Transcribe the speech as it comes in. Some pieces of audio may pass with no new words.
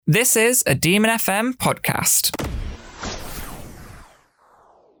This is a Demon FM podcast.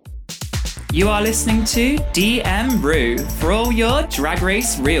 You are listening to DMRu for all your drag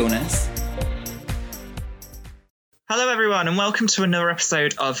race realness. Hello everyone and welcome to another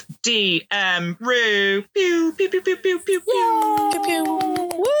episode of DMRu. Pew, pew, pew, pew, pew, pew, pew, pew.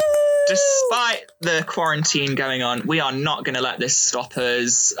 Woo! Despite the quarantine going on, we are not going to let this stop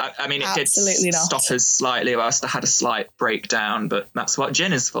us. I mean, it Absolutely did not. stop us slightly whilst I had a slight breakdown, but that's what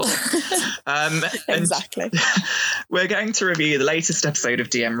gin is for. Exactly. We're going to review the latest episode of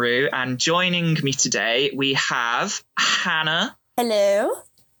DMRu, and joining me today, we have Hannah. Hello.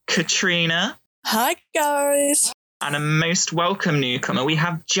 Katrina. Hi, guys. And a most welcome newcomer, we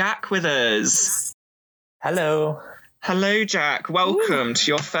have Jack with us. Hello. Hello, Jack. Welcome to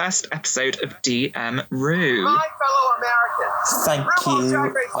your first episode of DMRu. My fellow Americans. Thank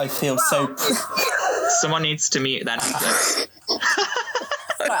you. I feel so... Someone needs to mute their Netflix.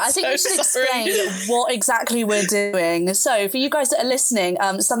 Right, I think we should sorry. explain what exactly we're doing. So for you guys that are listening,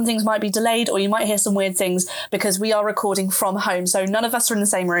 some things might be delayed or you might hear some weird things because we are recording from home. So none of us are in the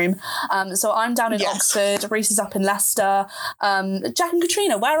same room. So I'm down in Oxford, Rhys is up in Leicester. Jack and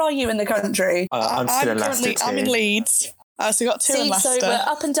Katrina, where are you in the country? I'm still in Leicester too. I'm in Leeds. So we got two in Leicester. So we're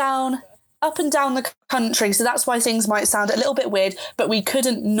up and down the country, so that's why things might sound a little bit weird, but we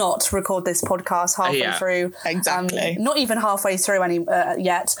couldn't not record this podcast halfway through. Exactly. Not even halfway through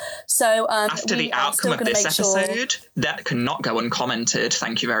yet. So after the outcome of this episode, that cannot go uncommented.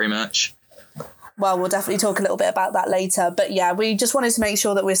 Thank you very much. Well, we'll definitely talk a little bit about that later. But yeah, we just wanted to make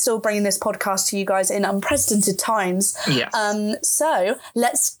sure that we're still bringing this podcast to you guys in unprecedented times. Yes. So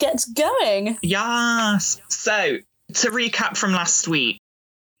let's get going. Yes. So, to recap from last week,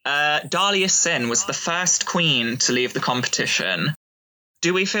 Dahlia Sin was the first queen to leave the competition.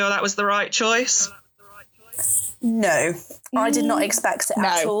 Do we feel that was the right choice? No, I did not expect it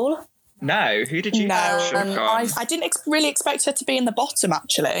at all. No, who did you No. I didn't really expect her to be in the bottom,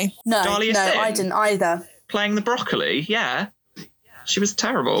 actually. No, Dahlia Sin? I didn't either. Playing the broccoli, yeah. She was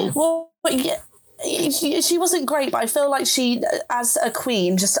terrible. Well, but yeah, she wasn't great, but I feel like she, as a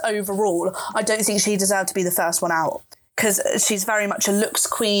queen, just overall, I don't think she deserved to be the first one out. Because she's very much a looks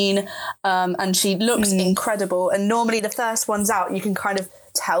queen, and she looks incredible. And normally the first one's out, you can kind of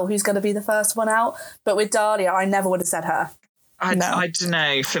tell who's going to be the first one out. But with Dahlia, I never would have said her. I don't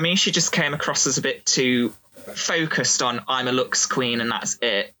know. For me, she just came across as a bit too focused on I'm a looks queen and that's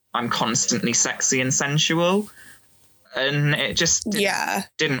it. I'm constantly sexy and sensual. And it just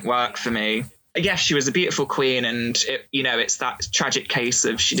didn't work for me. Yes, she was a beautiful queen and, it's that tragic case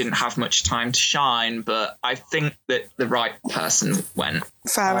of she didn't have much time to shine, but I think that the right person went.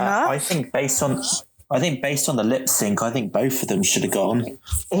 Fair enough. I think based on the lip sync, I think both of them should have gone.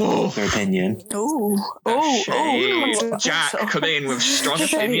 Their opinion. Jack, come in with strong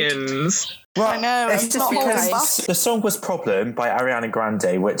opinions. Well, I know. It's I'm just not holding because back. the song was Problem by Ariana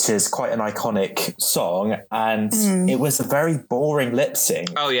Grande, which is quite an iconic song, and it was a very boring lip sync.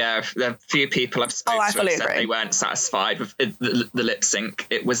 Oh, yeah. There are a few people I've spoken to fully have said agree. they weren't satisfied with the lip sync.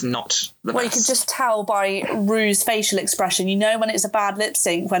 It was not the Well, you best. could just tell by Rue's facial expression. You know when it's a bad lip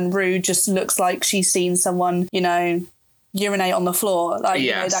sync, when Rue just looks like she's seen someone, urinate on the floor. Like,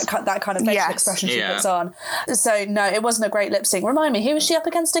 Yes. that kind of facial expression she puts on. So, no, it wasn't a great lip sync. Remind me, who was she up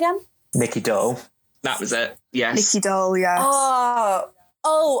against again? Nikki Doll. That was it. Yes. Nikki Doll, yes.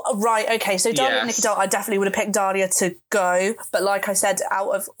 Oh, right, okay. So Dahlia and Yes. Nikki Doll, I definitely would have picked Dahlia to go. But like I said, out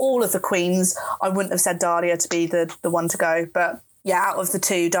of all of the queens, I wouldn't have said Dahlia to be the one to go. But yeah, out of the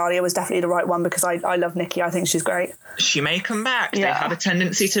two, Dahlia was definitely the right one because I love Nikki. I think she's great. She may come back. Yeah. They have a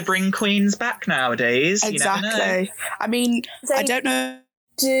tendency to bring queens back nowadays. You never know. Exactly. I mean, I don't know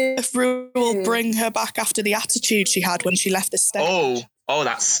if Rue will bring her back after the attitude she had when she left the stage. Oh,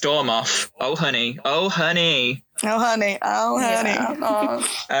 that storm off. Oh, honey. Oh, honey. Oh, honey. Oh, honey.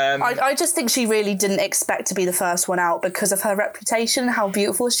 Yeah. I just think she really didn't expect to be the first one out because of her reputation, how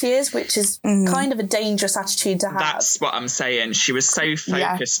beautiful she is, which is kind of a dangerous attitude to have. That's what I'm saying. She was so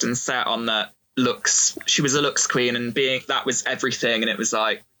focused and set on the looks. She was a looks queen and that was everything. And it was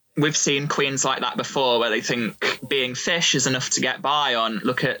like, we've seen queens like that before where they think being fish is enough to get by on.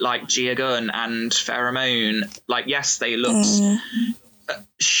 Look at like Gia Gunn and Pheromone. Like, yes, they looked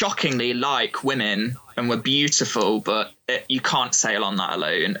shockingly like women and were beautiful, but you can't sail on that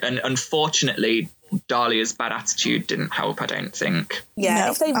alone. And unfortunately, Dahlia's bad attitude didn't help, I don't think. Yeah,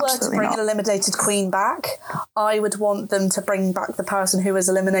 No, if they were to absolutely bring not. an eliminated queen back, I would want them to bring back the person who was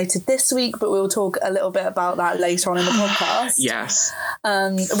eliminated this week, but we'll talk a little bit about that later on in the podcast. Yes.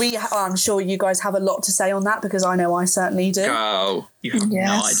 I'm sure you guys have a lot to say on that because I know I certainly do. Oh, you have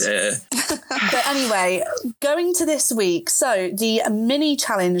no idea. But anyway, going to this week, so the mini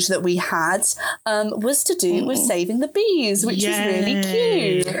challenge that we had was to do with saving the bees, which was really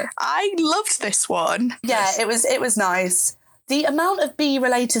cute. I loved this one. Yeah, it was nice. The amount of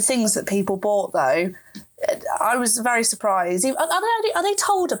bee-related things that people bought, though, I was very surprised. Are they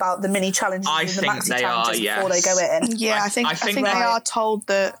told about the mini challenges and the maxi challenges before they go in? Yeah, I think they are told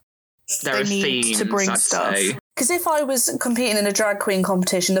that there they need themes, to bring I'd stuff. say. Because if I was competing in a drag queen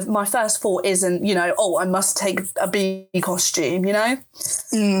competition, my first thought isn't, I must take a bee costume, Yeah.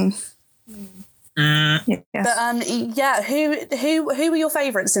 But who were your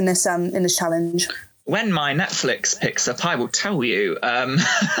favourites in this challenge? When my Netflix picks up, I will tell you. My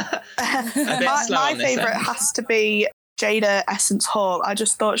favourite has to be Jada Essence Hall. I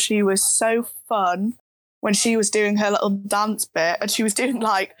just thought she was so fun when she was doing her little dance bit, and she was doing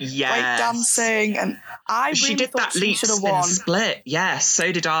break dancing, and she did thought that leap should have spin won. split. Yes,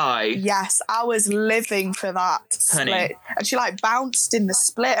 so did I. Yes, I was living for that split, and she bounced in the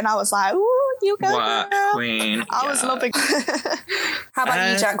split, and I was like, "Ooh, you go, Work girl." queen. I was loving. How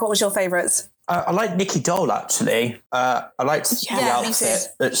about you, Jack? What was your favourites? I like Nikki Doll, actually. I liked the outfit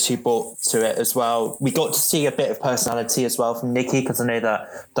that she brought to it as well. We got to see a bit of personality as well from Nikki, because I know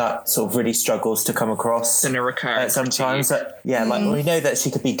that sort of really struggles to come across sometimes. We know that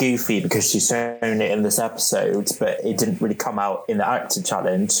she could be goofy because she's shown it in this episode, but it didn't really come out in the acting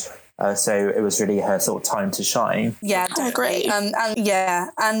challenge. So it was really her sort of time to shine. Yeah, I agree. I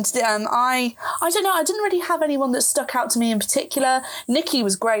don't know. I didn't really have anyone that stuck out to me in particular. Nikki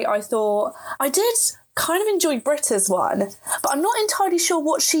was great. I thought I did kind of enjoy Britta's one, but I'm not entirely sure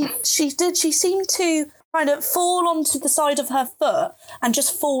what she did. She seemed to kind of fall onto the side of her foot and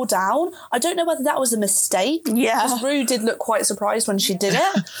just fall down. I don't know whether that was a mistake. Yeah. Because Rue did look quite surprised when she did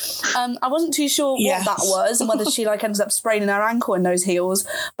it. I wasn't too sure what that was and whether she ended up spraining her ankle in those heels.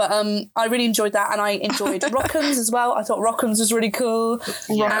 But I really enjoyed that, and I enjoyed Rockham's as well. I thought Rockham's was really cool.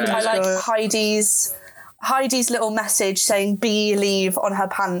 Yeah. And I like Heidi's little message saying "be leave" on her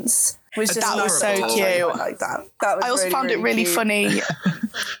pants. Was so cute. I like that. I also found it really funny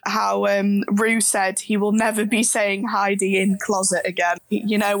how Rue said he will never be saying Heidi in closet again.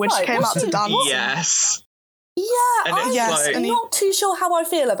 When she came out to dance. Yes. Yeah, I'm not too sure how I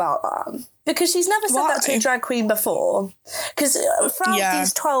feel about that. Because she's never said that to a drag queen before. Because throughout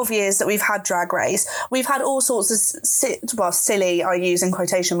these 12 years that we've had Drag Race, we've had all sorts of silly, I use in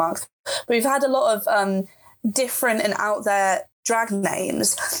quotation marks, but we've had a lot of different and out there drag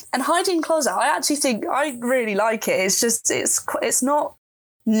names. And Heidi in Closet, I actually think I really like it. It's just it's not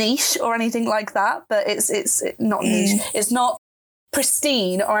niche or anything like that, but it's not niche. It's not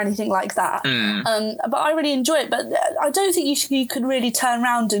pristine or anything like that. But I really enjoy it. But I don't think you could really turn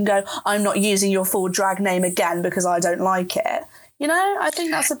around and go, I'm not using your full drag name again because I don't like it. I think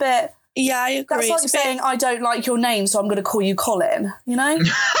that's a bit. Yeah, I agree. That's like saying I don't like your name, so I'm going to call you Colin.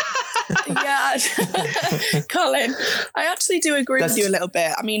 Yeah, Colin, I actually do agree with you a little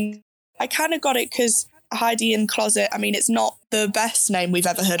bit. I mean, I kind of got it because Heidi in Closet, I mean, it's not the best name we've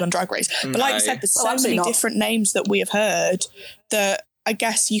ever heard on Drag Race. But like you said, there's so many different names that we have heard that I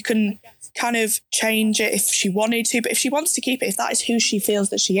guess you can kind of change it if she wanted to. But if she wants to keep it, if that is who she feels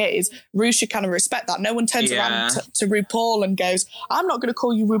that she is, Ru should kind of respect that. No one turns around to RuPaul and goes, I'm not going to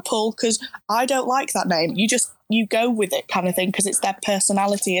call you RuPaul because I don't like that name. You go with it kind of thing because it's their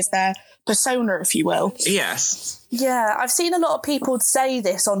personality, it's their persona, if you will. Yes. Yeah, I've seen a lot of people say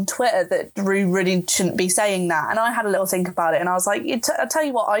this on Twitter that Ru really shouldn't be saying that. And I had a little think about it and I was like, I tell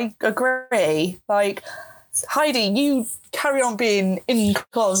you what, I agree. Like, Heidi, you carry on being in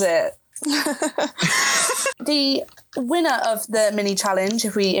closet. The winner of the mini challenge,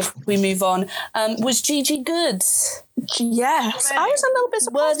 if we move on, was Gigi Goods. Yes, I was a little bit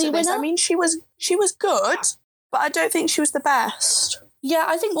surprised. Worthy winner. I mean, she was good, but I don't think she was the best. Yeah,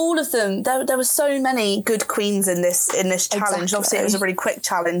 I think all of them. There were so many good queens in this challenge. Exactly. Obviously, it was a really quick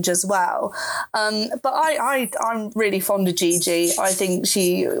challenge as well. But I'm really fond of Gigi. I think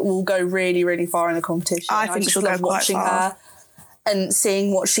she will go really, really far in the competition. I think she'll go quite far. Her and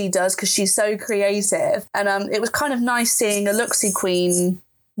seeing what she does because she's so creative. And it was kind of nice seeing a Luxie queen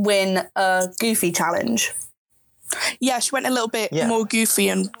win a goofy challenge. Yeah, she went a little bit more goofy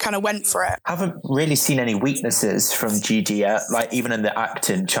and kind of went for it. I haven't really seen any weaknesses from Gigi yet, like even in the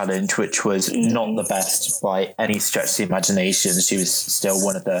acting challenge, which was not the best by any stretch of the imagination. She was still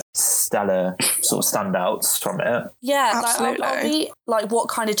one of the stellar sort of standouts from it. Yeah, absolutely. I'll be like what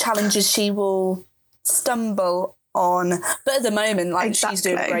kind of challenges she will stumble on. But at the moment, she's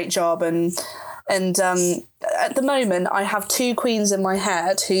doing a great job and And at the moment, I have 2 queens in my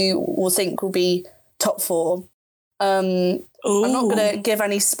head who will think will be top 4. I'm not going to give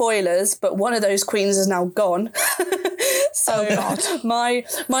any spoilers, but one of those queens is now gone. So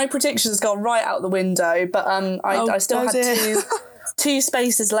my prediction's gone right out the window. But I still had 2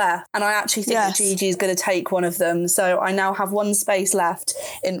 spaces left, and I actually think that Gigi is going to take one of them. So I now have 1 space left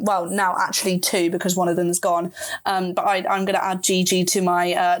now actually 2 because one of them is gone. But I'm going to add Gigi to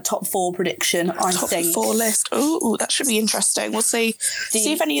my top 4 prediction. I think top 4 list. Oh, that should be interesting. We'll see.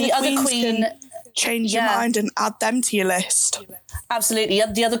 See if any of the other queen can change your mind and add them to your list. Absolutely.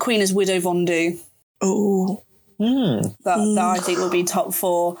 The other queen is Widow Vondu. Oh. That I think will be top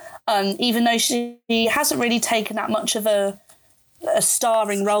 4. Even though she hasn't really taken that much of a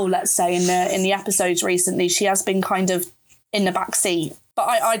starring role, let's say, in the episodes recently, she has been kind of in the back seat. But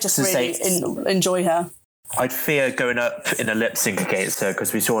I just really enjoy her. I'd fear going up in a lip sync against her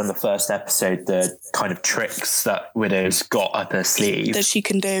because we saw in the first episode the kind of tricks that Widow's got up her sleeve. That she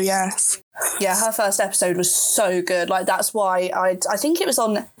can do, yes. Yeah, her first episode was so good. Like, that's why I think it was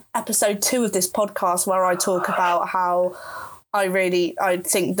on episode 2 of this podcast where I talk about how I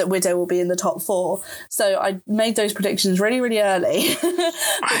think that Widow will be in the top 4. So I made those predictions really, really early.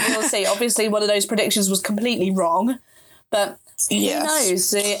 But we'll see. Obviously, one of those predictions was completely wrong. But who knows?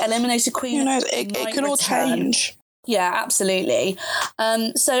 The eliminated queen. Who knows? It could all change. Yeah, absolutely.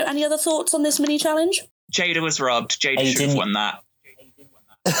 So any other thoughts on this mini challenge? Jada was robbed. Jada should have won that.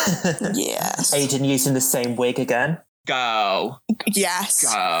 Yes. Aiden using the same wig again. Go.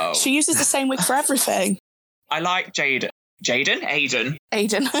 Yes. Go. She uses the same wig for everything. I like Aiden.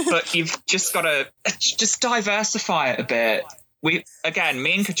 But you've just got to just diversify it a bit. Me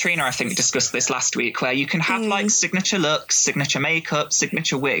and Catrina, I think, discussed this last week, where you can have like signature looks, signature makeup,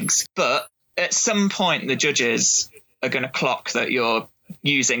 signature wigs, but at some point the judges are going to clock that you're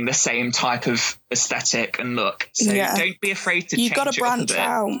using the same type of aesthetic and look. So don't be afraid to change it up a bit. You've got to branch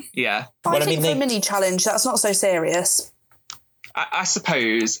out. Yeah. I think for a mini challenge, that's not so serious. I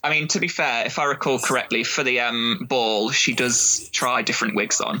suppose. I mean, to be fair, if I recall correctly, for the ball, she does try different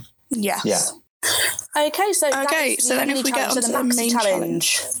wigs on. Yes. Yeah. Okay, so then if we get on to the main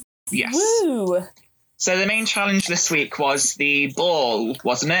challenge. Yes. Woo! So the main challenge this week was the ball,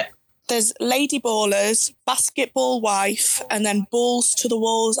 wasn't it? There's Lady Ballers, Basketball Wife, and then Balls to the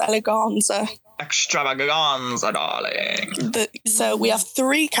Walls Eleganza. Extravaganza, darling. So we have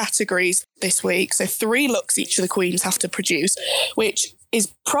 3 categories this week. So 3 looks each of the queens have to produce, which is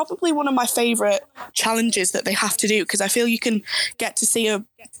probably one of my favourite challenges that they have to do, because I feel you can get to see a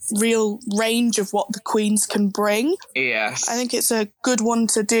real range of what the queens can bring. Yes. I think it's a good one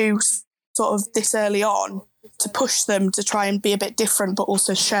to do sort of this early on, to push them to try and be a bit different, but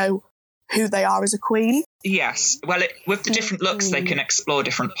also show who they are as a queen. Yes. Well, with the different looks, they can explore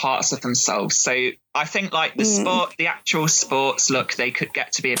different parts of themselves. So I think like the actual sports look, they could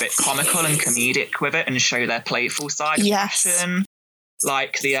get to be a bit comical and comedic with it and show their playful side of fashion.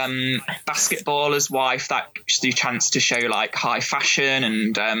 Like the basketballer's wife, that gives you a chance to show like high fashion,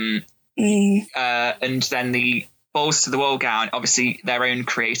 and then the balls to the wall gown, obviously their own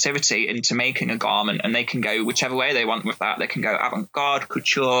creativity into making a garment, and they can go whichever way they want with that. They can go avant-garde,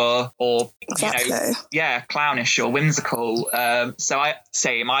 couture, or clownish or whimsical. So I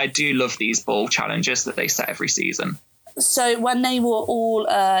do love these ball challenges that they set every season. So when they were all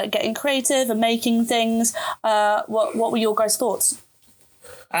getting creative and making things, what were your guys' thoughts?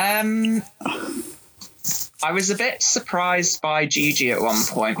 I was a bit surprised by Gigi at one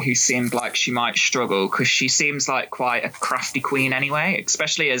point, who seemed like she might struggle, because she seems like quite a crafty queen anyway,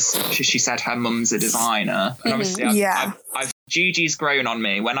 especially as she said her mum's a designer. And obviously Gigi's grown on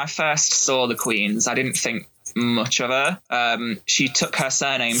me. When I first saw the queens, I didn't think much of her. She took her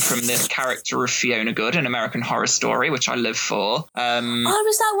surname from the character of Fiona Good in American Horror Story, which I live for. Was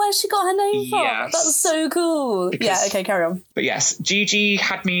that where she got her name from? Yes. That's so cool. Okay, carry on. But yes, Gigi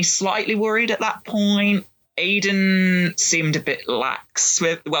had me slightly worried at that point. Aiden seemed a bit lax.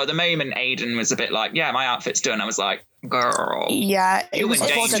 The moment Aiden was a bit like, yeah, my outfit's done, I was like, girl. Yeah, it was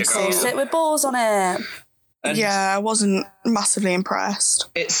danger, girl. Sit with balls on it. And I wasn't massively impressed.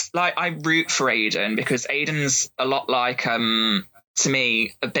 It's like I root for Aiden, because Aiden's a lot like, to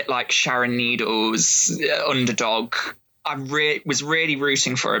me, a bit like Sharon Needles' underdog. I was really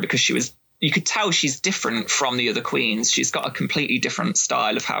rooting for her, because you could tell she's different from the other queens. She's got a completely different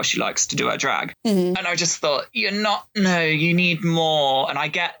style of how she likes to do her drag. And I just thought, you need more. And I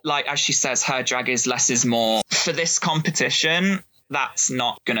get, like, as she says, her drag is less is more. For this competition, that's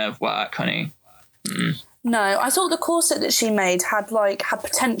not going to work, honey. No, I thought the corset that she made had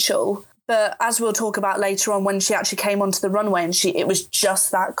potential, But as we'll talk about later on, when she actually came onto the runway and it was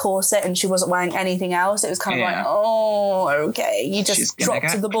just that corset and she wasn't wearing anything else, it was kind of like, oh, okay, you just dropped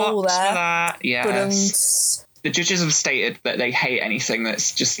to the ball there. Yes. The judges have stated that they hate anything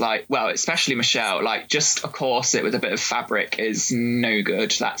that's just like, well, especially Michelle, like just a corset with a bit of fabric is no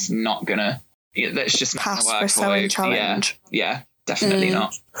good. That's not gonna, that's just not pass gonna work for sewing challenge. Yeah, definitely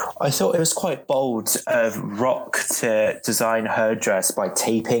not. I thought it was quite bold of Rock to design her dress by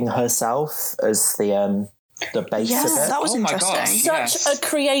taping herself as the base of it. That was interesting. Such a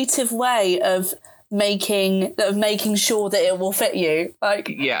creative way of making sure that it will fit you. Like,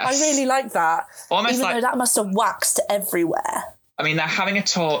 I really like that. Almost even like, though that must have waxed everywhere. I mean, they're having a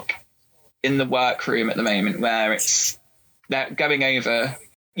talk in the workroom at the moment where they're going over,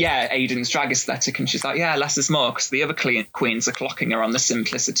 Aiden's drag aesthetic, and she's like, less is more, because the other queens are clocking her on the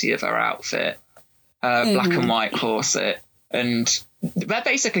simplicity of her outfit, black and white corset, and they're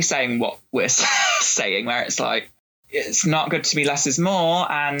basically saying what we're saying, where it's like, it's not good to be less is more,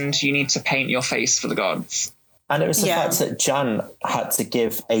 and you need to paint your face for the gods. And it was the fact that Jan had to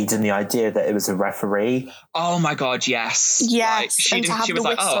give Aiden the idea that it was a referee. Oh my God, yes. Yes, like, she was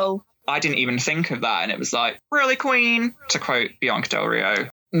like, oh, I didn't even think of that. And it was like, really, queen? To quote Bianca Del Rio,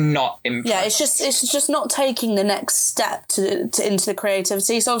 not impressed. Yeah, it's just not taking the next step to into the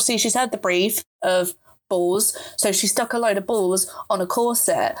creativity. So obviously she's had the brief of balls, so she stuck a load of balls on a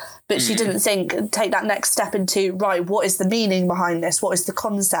corset, but she didn't take that next step into, right, what is the meaning behind this? What is the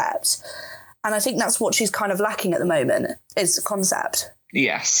concept? And I think that's what she's kind of lacking at the moment, is concept.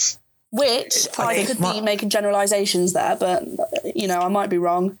 Yes. Which I could be making generalisations there, but, I might be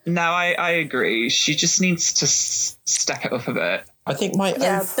wrong. No, I agree. She just needs to step it up a bit. I think my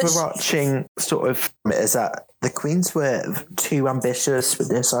overarching sort of is that the queens were too ambitious with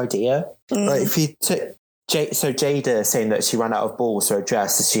this idea. Like, if you took Jada saying that she ran out of balls for a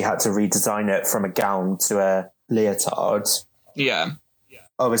dress, so she had to redesign it from a gown to a leotard. Yeah.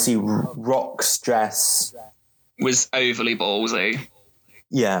 Obviously, Rock's dress was overly ballsy.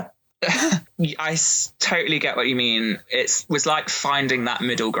 Yeah. I totally get what you mean. It was like finding that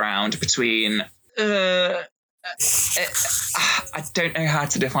middle ground between... I don't know how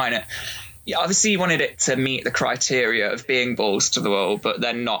to define it. Obviously, you wanted it to meet the criteria of being balls to the wall, but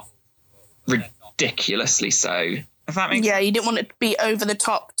then not ridiculously so. If that makes sense. You didn't want it to be over the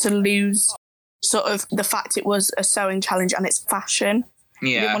top to lose sort of the fact it was a sewing challenge and it's fashion.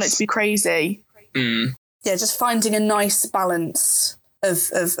 You didn't want it to be crazy. Yeah, just finding a nice balance of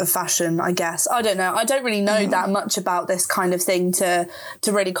fashion, I guess. I don't know. I don't really know that much about this kind of thing to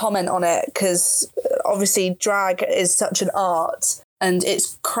really comment on it, because obviously drag is such an art and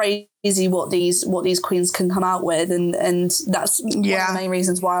it's crazy what these queens can come out with, and that's one of the main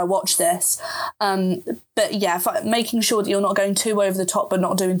reasons why I watch this. But making sure that you're not going too over the top but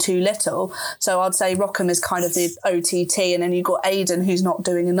not doing too little. So I'd say Rockham is kind of the OTT, and then you've got Aiden who's not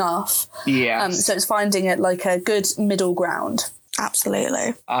doing enough. So it's finding it like a good middle ground.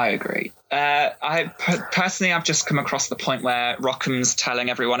 Absolutely. I agree. I've just come across the point where Rockham's telling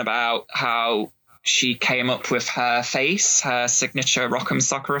everyone about how she came up with her face, her signature Rockham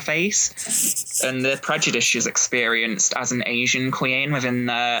Sakura face, and the prejudice she's experienced as an Asian queen within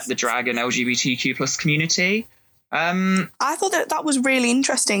the drag and LGBTQ plus community. I thought that was really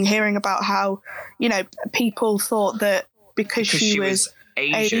interesting, hearing about how, people thought that because she was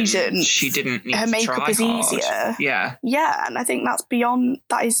Asian, she didn't need her to makeup try is hard. easier. Yeah, and I think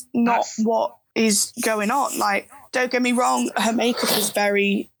that is not what is going on. Like, don't get me wrong, her makeup is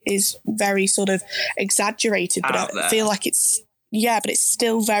very sort of exaggerated, but I feel like it's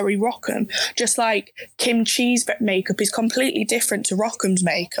still very Rockham. Just like Kim Chi's makeup is completely different to Rockham's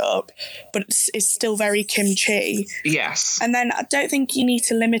makeup, but it's still very Kim Chi. Yes. And then I don't think you need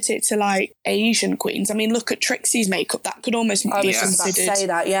to limit it to like Asian queens. I mean, look at Trixie's makeup. That could almost be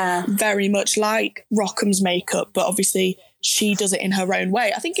considered very much like Rockham's makeup, but obviously she does it in her own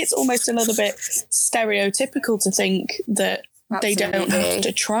way. I think it's almost a little bit stereotypical to think that they don't have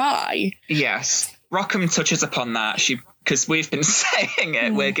to try. Yes. Rockham touches upon that. Because we've been saying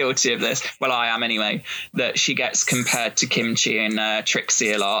it, we're guilty of this. Well, I am anyway, that she gets compared to Kim Chi and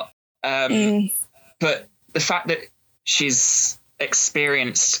Trixie a lot. But the fact that she's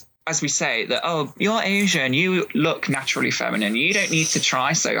experienced, as we say, that, oh, you're Asian, you look naturally feminine, you don't need to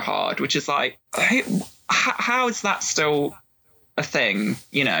try so hard, which is like, how is that still a thing,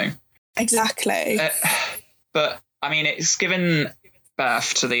 Exactly. But, I mean, it's given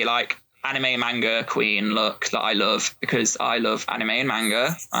birth to the, like, anime manga queen look that I love because I love anime and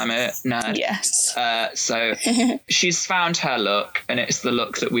manga. I'm a nerd. Yes. So she's found her look, and it's the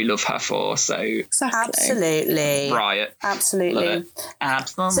look that we love her for. So exactly. Absolutely. Riot. Absolutely.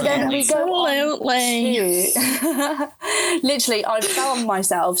 Absolutely. So then we go on to... Literally, I've found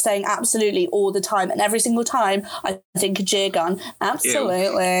myself saying absolutely all the time, and every single time I think a cheer gun.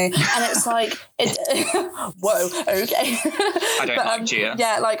 Absolutely. Ew. And it's like... whoa, okay. I don't like cheer.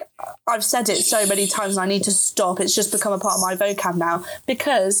 Yeah, like... I've said it so many times and I need to stop. It's just become a part of my vocab now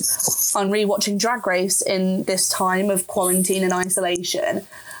because I'm rewatching Drag Race in this time of quarantine and isolation.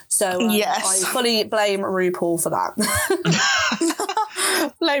 So I fully blame RuPaul for that.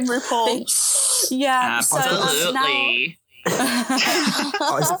 Blame RuPaul. Yeah. Absolutely.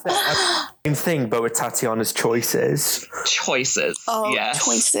 It's the same thing, but with Tatiana's choices. Oh, yes.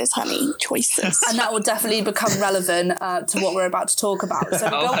 Choices, honey. Choices. And that will definitely become relevant to what we're about to talk about. So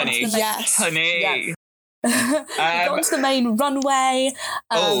honey. Honey. Yes. We go on to the main runway.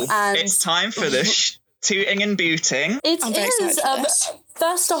 And it's time for the tooting and booting. It is.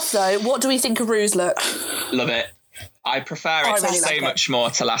 First off, though, what do we think of Ru's look? Love it. I prefer it so much more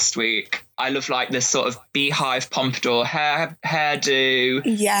to last week. I love like this sort of beehive pompadour hairdo.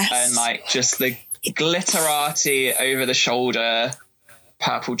 Yes. And like just the glitterati over the shoulder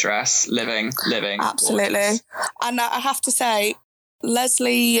purple dress. Living. Absolutely. Gorgeous. And I have to say,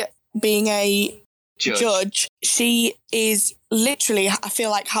 Leslie being a judge, she is literally, I feel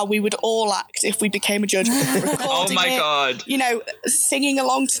like, how we would all act if we became a judge. Oh my God. You know, singing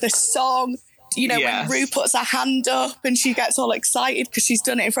along to the song. You know, when Ru puts her hand up and she gets all excited because she's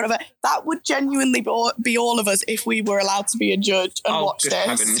done it in front of her. That would genuinely be all of us if we were allowed to be a judge and watch good this.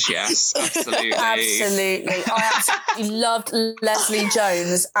 Heavens, yes, absolutely. Absolutely. I absolutely loved Leslie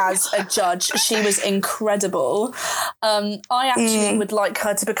Jones as a judge. She was incredible. I actually would like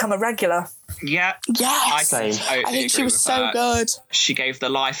her to become a regular. Yeah. Yes. I think she was so good. She gave the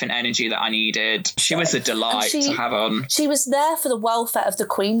life and energy that I needed. She was a delight to have on. She was there for the welfare of the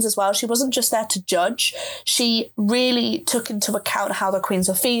queens as well. She wasn't just there to judge. She really took into account how the queens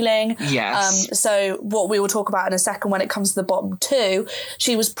were feeling. Yes. So what we will talk about in a second when it comes to the bottom two,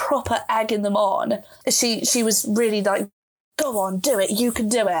 she was proper egging them on. She was really like, go on, do it. You can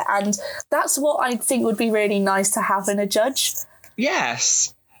do it. And that's what I think would be really nice to have in a judge.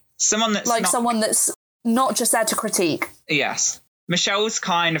 Yes. Someone that's not just there to critique. Yes. Michelle's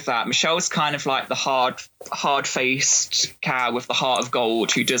kind of that. Michelle's kind of like the hard-faced cow with the heart of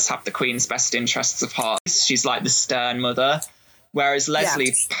gold who does have the queen's best interests of heart. She's like the stern mother, whereas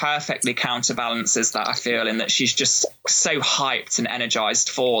Leslie perfectly counterbalances that, I feel, in that she's just so hyped and energized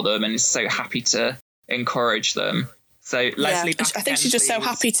for them and is so happy to encourage them. So Leslie, I think she's just so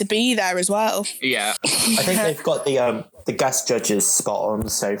happy to be there as well. Yeah. I think they've got the guest judges spot on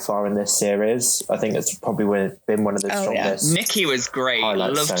so far in this series. I think it's probably been one of the strongest. Yeah. Nikki was great.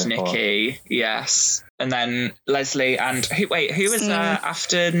 Loved Nikki. Yes. And then Leslie and who was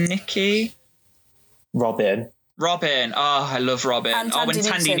after Nikki? Robin. Oh, I love Robin. And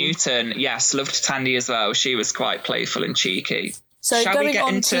Tandy Newton. Yes, loved Tandy as well. She was quite playful and cheeky. So going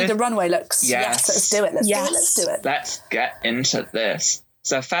on to the runway looks. Yes, let's do it. Let's do it. Let's get into this.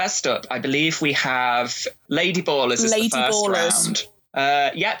 So first up, I believe we have Lady Ballers as the first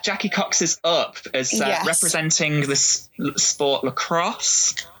round. Jackie Cox is up as representing the sport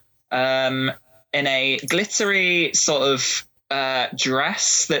lacrosse in a glittery sort of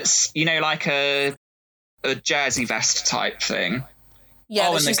dress that's, like a jersey vest type thing.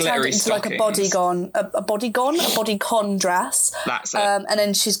 Yeah, she's turned it into like a bodycon dress. That's it. And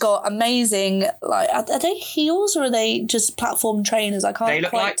then she's got amazing, like, are they heels or are they just platform trainers? I can't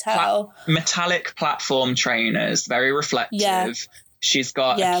quite tell. Metallic platform trainers, very reflective. Yeah. She's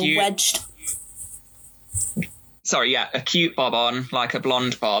got a cute... wedged. Sorry, a cute bob on, like a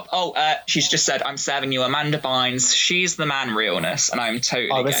blonde bob. She's just said, I'm serving you Amanda Bynes. She's the man realness, and I'm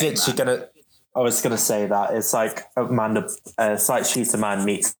totally getting that. I was going to say that. It's like Amanda, it's like She's the Man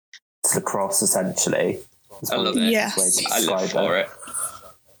meets lacrosse, essentially. I love it. Yes. I live for it.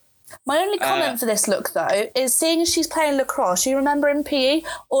 My only comment for this look, though, is seeing as she's playing lacrosse, you remember in PE,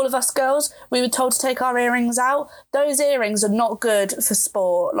 all of us girls, we were told to take our earrings out. Those earrings are not good for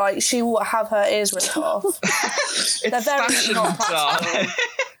sport. Like, she will have her ears ripped off. They're very not practical.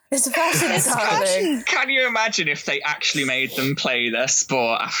 It's a fashion. Can you imagine if they actually made them play their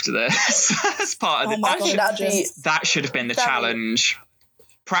sport after this? As part of that should have been the challenge.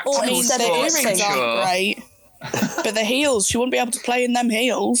 Practical sport. The earrings aren't great, but the heels, she wouldn't be able to play in them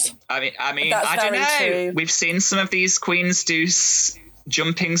heels. I mean, I don't know. True. We've seen some of these queens do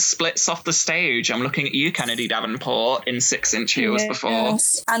jumping splits off the stage. I'm looking at you, Kennedy Davenport, in 6-inch heels before.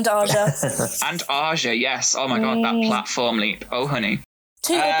 And Aja. And Aja, yes. Oh my God, that platform leap. Oh, honey.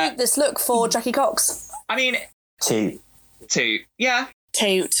 2 will beat this look for Jackie Cox. I mean... 2. Yeah.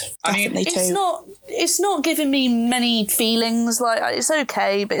 Toot. Definitely toot. It's not giving me many feelings. Like, it's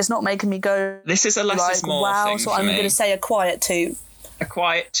okay, but it's not making me go... This is a less is more wow, thing so for I'm me. going to say a quiet toot. A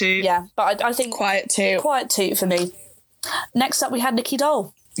quiet toot? Yeah, but I think... Quiet toot. Quiet toot for me. Next up, we had Nikki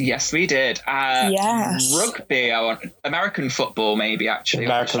Doll. Yes, we did. Yes. Rugby, American football, maybe, actually.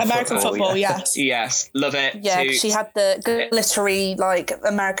 American football, yes. Yes, love it. Yeah, she had the glittery, like,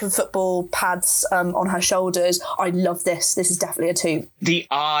 American football pads on her shoulders. I love this. This is definitely a toot. The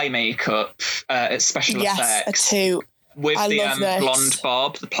eye makeup at special effects. Yes, a toot. With the blonde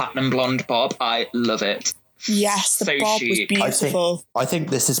bob, the platinum blonde bob. I love it. Yes, the bob was beautiful. I think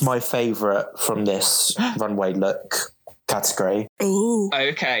this is my favourite from this runway look category. Ooh.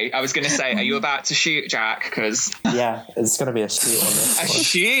 Okay, I was going to say, are you about to shoot, Jack? Because yeah, it's going to be a shoot on this a one.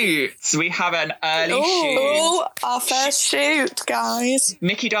 shoot. We have an early shoot. Oh, our first shoot, guys.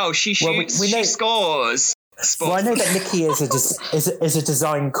 Nikki Doll, she shoots, we know, she scores. Well, I know that Nikki is a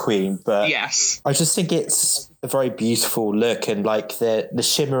design queen, but yes, I just think it's a very beautiful look and like the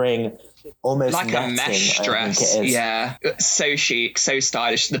shimmering, almost like netting, a mesh dress. Yeah, so chic, so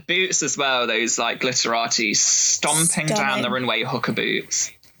stylish. The boots as well, those like glitterati stomping down the runway hooker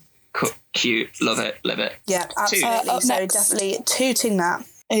boots. Cute, love it, live it. Yeah, absolutely. So definitely tooting that.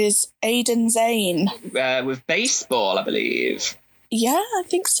 Is Aiden Zane. With baseball, I believe. Yeah, I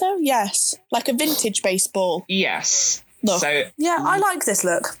think so, yes. Like a vintage baseball. Yes. Look. So yeah, I like this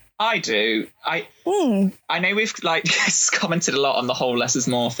look. I do. I know we've like commented a lot on the whole less is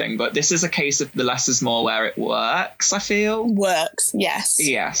more thing, but this is a case of the less is more where it works, I feel. Works, yes.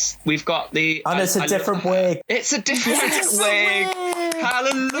 Yes. We've got the... And it's a different wig. It's a different wig.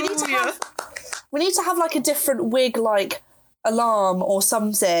 Hallelujah. We need to have like a different wig, like alarm or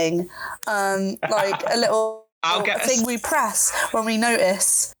something. Like a little... thing we press when we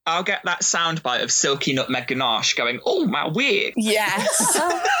notice. I'll get that soundbite of Silky Nutmeg Ganache going, oh, my wig. Yes.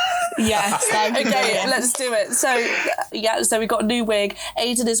 Yes. Okay, let's do it. So we got a new wig.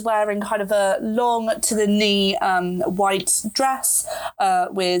 Aiden is wearing kind of a long to the knee white dress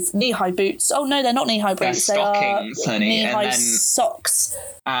with knee-high boots. Oh, no, they're not knee-high boots. They're stockings, honey. Knee-high and then, socks.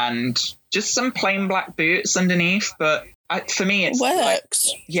 And just some plain black boots underneath, but... for me, it works.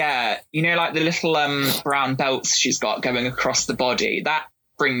 Like, yeah, you know, like the little brown belts she's got going across the body. That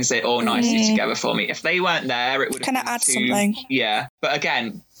brings it all nicely together for me. If they weren't there, it would have been add something. Yeah, but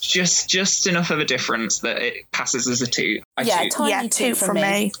again, just enough of a difference that it passes as a toot. Tiny toot from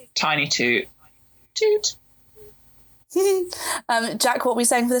me. Tiny toot. Toot. Jack, what are we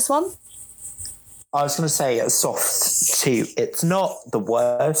saying for this one? I was going to say a soft toot. It's not the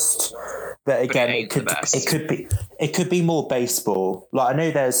worst, but again, it could be more baseball. Like I know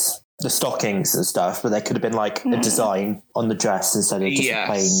there's the stockings and stuff, but there could have been like a design on the dress instead of just a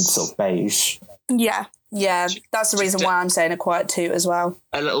plain sort of beige. Yeah. Yeah, that's the reason why I'm saying a quiet toot as well.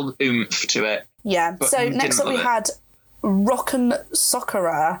 A little oomph to it. Yeah. So next up we had Rockin'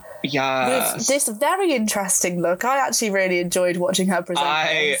 Sakura. Yeah. With this very interesting look. I actually really enjoyed watching her present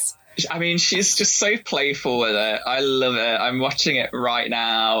this. I mean, she's just so playful with it. I love it. I'm watching it right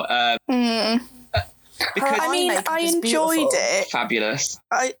now. Because I enjoyed it. Fabulous.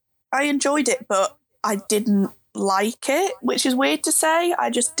 I enjoyed it, but I didn't like it, which is weird to say. I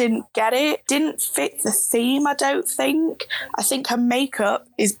just didn't get it. Didn't fit the theme, I don't think. I think her makeup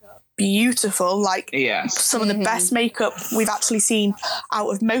is beautiful. Like some of the best makeup we've actually seen out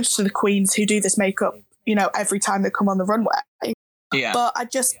of most of the queens who do this makeup, you know, every time they come on the runway. Yeah. But I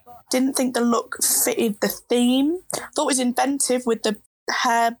just didn't think the look fitted the theme. Thought it was inventive with the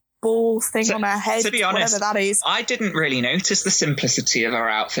hair ball thing on her head, to be honest, whatever that is. I didn't really notice the simplicity of her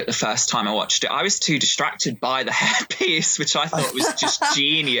outfit the first time I watched it. I was too distracted by the hairpiece, which I thought was just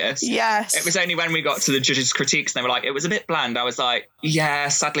genius. Yes. It was only when we got to the judges' critiques and they were like, it was a bit bland. I was like, yeah,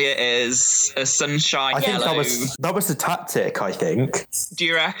 sadly it is. A sunshine yellow. I think that was the tactic, I think. Do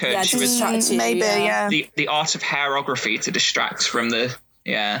you reckon? Yeah, she was maybe, yeah. The art of hairography to distract from the,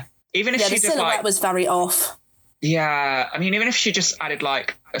 Even if she the did silhouette was very off. Yeah, I mean, even if she just added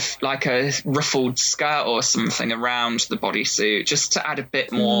like a ruffled skirt or something around the bodysuit, just to add a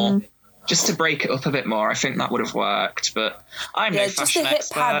bit more, just to break it up a bit more, I think that would have worked. But I'm no fashion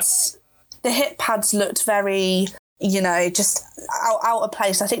expert. The hip pads looked very just out of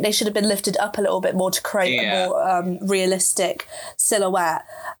place. I think they should have been lifted up a little bit more to create a more realistic silhouette.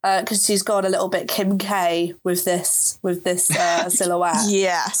 Because she's gone a little bit Kim K with this silhouette.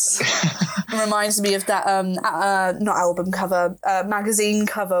 Yes, it reminds me of that not album cover, magazine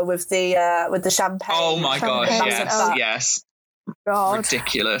cover with the champagne. Oh my gosh! Yes. God.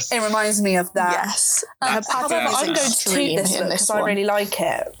 Ridiculous. It reminds me of that. Yes. However, I'm going to toot this look because I really like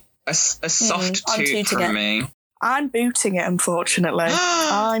it. A soft toot from me. I'm booting it, unfortunately.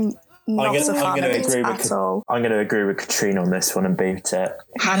 I'm not a fan of it at all. I'm going to agree with Catrina on this one and boot it.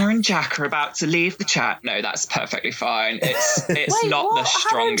 Hannah and Jack are about to leave the chat. No, that's perfectly fine. It's Wait, not what? the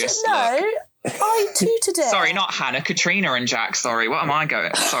strongest look. No, I tooted it. Sorry, not Hannah. Katrina and Jack. Sorry, what am I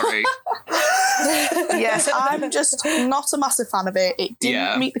going? Sorry. Yes, I'm just not a massive fan of it. It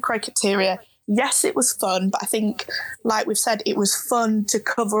didn't meet the criteria. Yes, it was fun, but I think, like we've said, it was fun to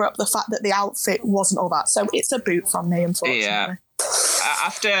cover up the fact that the outfit wasn't all that. So it's a boot from me, unfortunately. Yeah.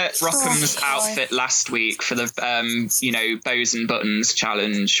 After Rockham's outfit last week for the, bows and buttons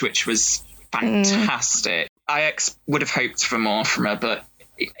challenge, which was fantastic, I would have hoped for more from her, but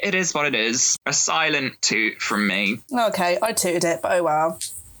it is what it is. A silent toot from me. Okay, I tooted it, but oh well.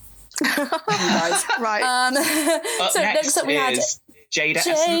 Guys. Right. So next up we had Jada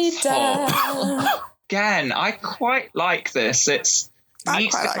Essence Hall. Again, I quite like this. It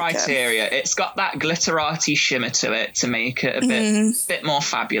meets the criteria. It's got that glitterati shimmer to it to make it a bit more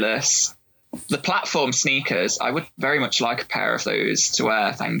fabulous. The platform sneakers, I would very much like a pair of those to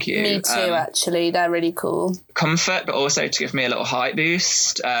wear, thank you. Me too, actually. They're really cool. Comfort, but also to give me a little height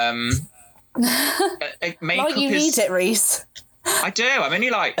boost. Like you need it, Rhys. I do. I'm only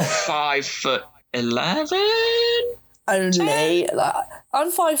like 5'11". Only I'm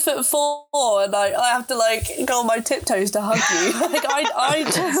 5'4", and I have to go on my tiptoes to hug you. I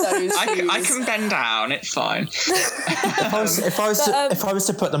those. I can bend down. It's fine. If I was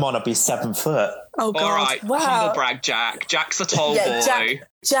to put them on, I'd be 7 foot. Oh God! All right, wow. Humble brag, Jack. Jack's a tall boy.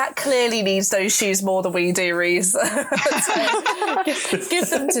 Jack clearly needs those shoes more than we do, Rhys. So, give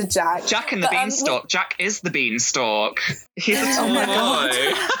them to Jack. Jack and the Beanstalk. Jack is the Beanstalk. He's a tall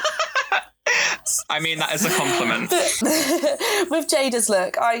boy. I mean that as a compliment. With Jada's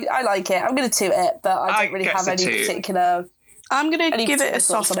look, I like it. I'm going to toot it, but I don't really have any particular... I'm going to give it a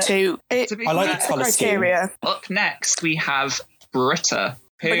soft toot. I like the colour criteria. Up next, we have Britta,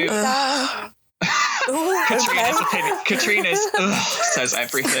 who... Katrina's says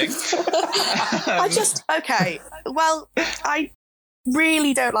everything. I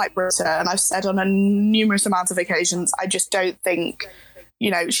really don't like Britta, and I've said on a numerous amount of occasions, I just don't think,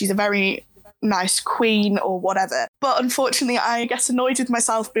 she's a very nice queen or whatever. But unfortunately, I get annoyed with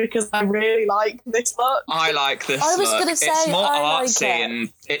myself because I really like this look. I like this look. I was going to say, it's more I artsy like it.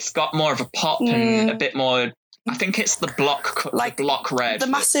 and it's got more of a pop and a bit more... I think it's the block red, the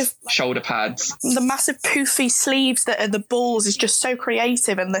massive shoulder pads, the massive poofy sleeves that are the balls is just so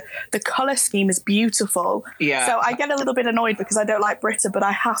creative, and the colour scheme is beautiful. Yeah. So I get a little bit annoyed because I don't like Britta, but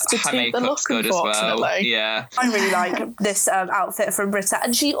I have to toot the look, good unfortunately. As well. Yeah. I really like this outfit from Britta,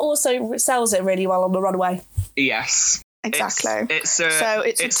 and she also sells it really well on the runway. Yes. Exactly. It's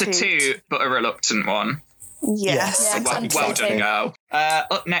a toot, but a reluctant one. Yes. Well done, girl.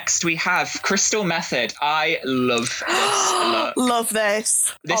 Up next, we have Crystal Method. I love this look. Love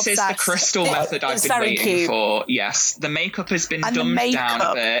this. This is the Crystal Method I've been waiting for. Yes. The makeup has been dumbed down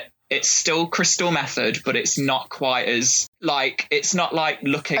a bit. It's still Crystal Method, but it's not quite as, it's not like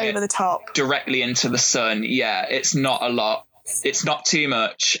looking over the top directly into the sun. Yeah, it's not a lot. It's not too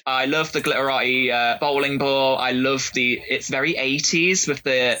much. I love the glitterati bowling ball. I love it's very 80s with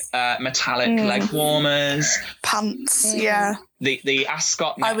the metallic leg warmers. Pants, yeah. The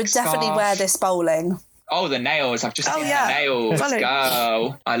ascot neck I would definitely scarf. wear this bowling. Oh, the nails. I've just seen the nails.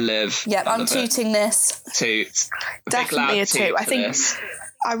 Go. I live. Yep, I'm tooting this. Toot. Definitely a toot. I think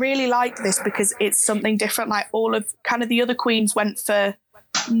I really like this because it's something different. Like all of kind of the other queens went for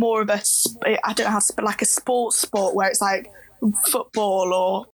more of a, I don't know how to, but like a sport where it's like football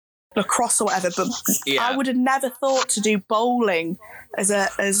or lacrosse or whatever, but I would have never thought to do bowling as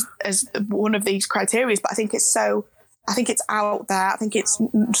one of these criteria, but I think it's out there. I think it's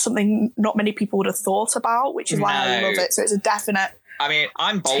something not many people would have thought about, which is why I love it. So it's a definite. I mean,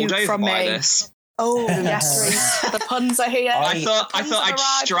 I'm bowled over by this. Oh yes, Rhys. The puns are here. I thought I'd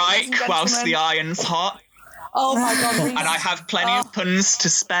strike whilst the iron's hot. Oh my God, Rhys. And I have plenty of puns to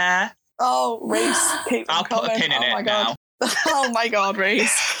spare. Oh, Rhys, I'll put a pin in it now. Oh my God,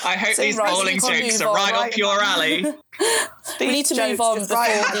 Rhys. I hope these bowling jokes are right up your alley. We need to move on before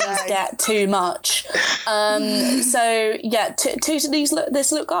these get too much. So yeah, two to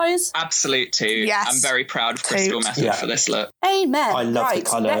this look, guys. Absolute 2. Yes. I'm very proud of Crystal Method for this look. Amen. I love the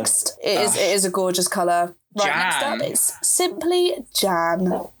colour. Next, it is a gorgeous colour. Right, Jan. next up, it's simply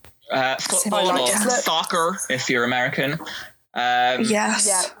Jan. Football or soccer, if you're American. Yes.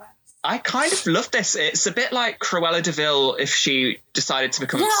 Yeah. I kind of love this. It's a bit like Cruella de Vil if she decided to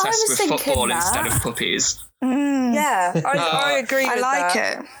become obsessed with football instead of puppies. Yeah, I agree with that.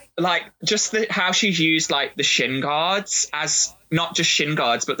 it. Like, just how she's used, like, the shin guards as not just shin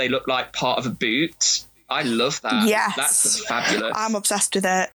guards, but they look like part of a boot. I love that. Yes. That's fabulous. I'm obsessed with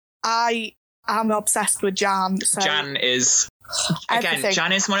it. I'm obsessed with Jan. So Jan is... Again, everything.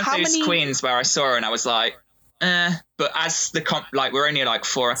 Jan is one of those queens where I saw her and I was like, but as we're only like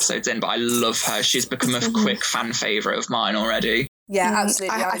 4 episodes in, but I love her. She's become a quick fan favourite of mine already. Yeah,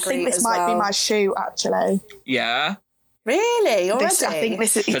 absolutely. I think this might be my shoe, actually. Yeah. Really? Already? I think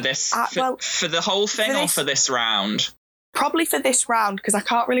this is... For this, for the whole thing or for this round? Probably for this round, because I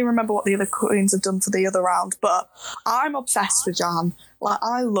can't really remember what the other queens have done for the other round, but I'm obsessed with Jan. Like,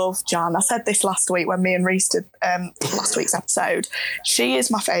 I love Jan. I said this last week when me and Rhys did last week's episode. She is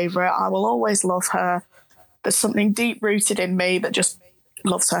my favourite. I will always love her. There's something deep-rooted in me that just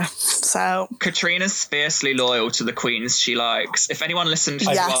loves her. So Catrina's fiercely loyal to the queens she likes. If anyone listened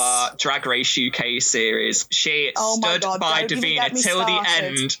to our Drag Race UK series, she stood by Davina till the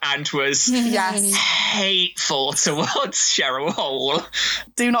end and was hateful towards Cheryl Hole.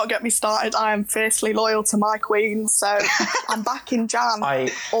 Do not get me started. I am fiercely loyal to my queen, so I'm backing Jan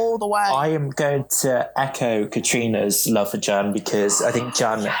all the way. I am going to echo Catrina's love for Jan because I think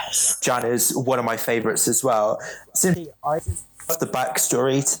Jan is one of my favourites as well. Simply, I love the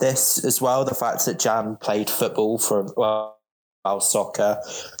backstory to this as well. The fact that Jan played football soccer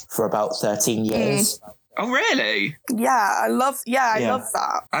for about 13 years. Oh, really? Yeah, I love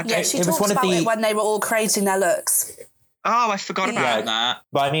that. She talks about it when they were all creating their looks. Oh, I forgot about that.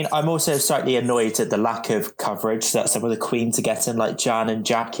 But I mean, I'm also slightly annoyed at the lack of coverage that some of the queens are getting, like Jan and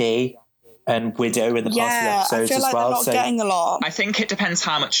Jackie and Widow in the past few episodes I feel like as well. They're not getting a lot. I think it depends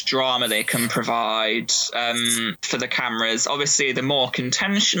how much drama they can provide for the cameras. Obviously, the more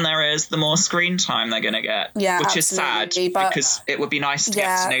contention there is, the more screen time they're going to get. Yeah, which is sad because it would be nice to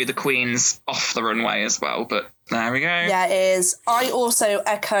get to know the queens off the runway as well. But there we go. Yeah, it is. I also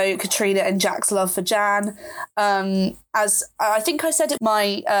echo Catrina and Jack's love for Jan. As I think I said,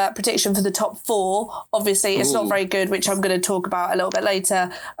 my prediction for the top 4, obviously it's not very good, which I'm going to talk about a little bit later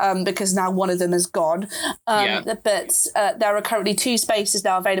because now one of them is gone. But there are currently 2 spaces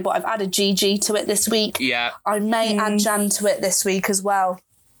now available. I've added Gigi to it this week. Yeah. I may add Jan to it this week as well.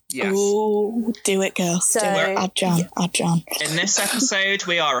 Yes. Ooh, do it, girl. So, do it. Add Jan. In this episode,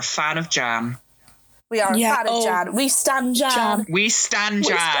 we are a fan of Jan. We are a fan of Jan. We stan Jan. We stan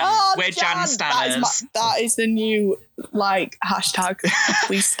Jan. We're Jan stanners. That is the new hashtag.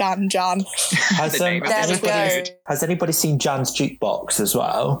 We stan Jan. Has anybody seen Jan's jukebox as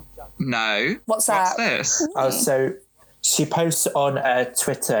well? No. What's that? What's this? So she posts on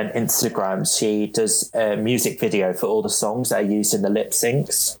Twitter and Instagram. She does a music video for all the songs that are used in the lip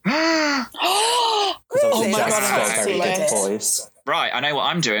syncs. Oh my God, got a very good voice. Right, I know what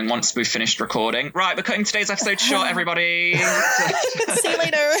I'm doing once we've finished recording. Right, we're cutting today's episode short, everybody. See you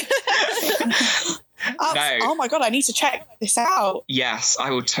later. No. Oh my God, I need to check this out. Yes,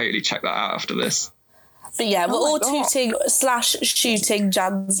 I will totally check that out after this. But yeah, we're all tooting/shooting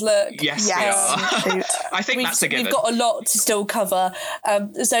Jan's look. Yes. We are. I think that's a given. We've got a lot to still cover.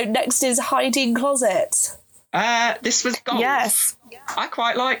 So next is hiding closet. This was golf. Yes. I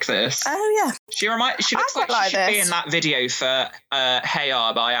quite like this. Oh yeah. She looks like she should be in that video for Hey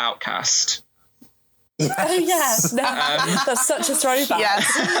Ya by Outkast. Yes. Oh yes, that's such a throwback. Yes.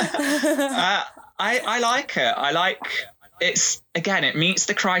 I like it. I like it's again. It meets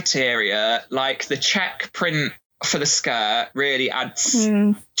the criteria. Like the check print for the skirt really adds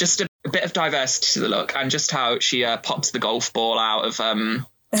just a bit of diversity to the look, and just how she pops the golf ball out of her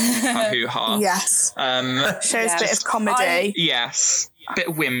hoo-ha. Yes. Shows a bit of comedy. Yes. A bit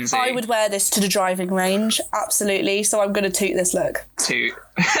of whimsy. I would wear this to the driving range, absolutely. So I'm going to toot this look. Toot.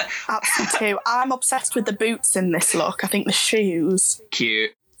 Absolutely. I'm obsessed with the boots in this look. I think the shoes.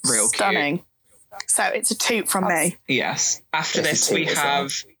 Cute. Real stunning. Cute. So it's a toot from me. Yes. After this, we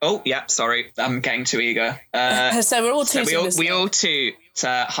have... Oh, yeah, sorry. I'm getting too eager. So we're all tooting this we all toot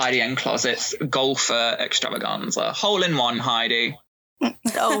Heidi and Closet's golfer extravaganza. Hole in one, Heidi.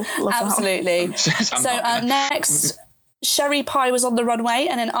 Oh, love absolutely. So next Sherry Pie was on the runway,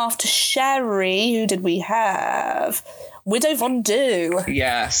 and then after Sherry, who did we have? Widow Von Du.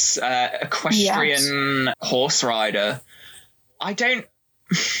 Yes, equestrian horse rider. I don't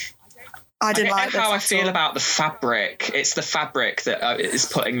know how I feel about the fabric. It's the fabric that is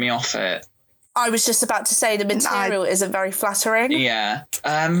putting me off it. I was just about to say the material isn't very flattering. Yeah.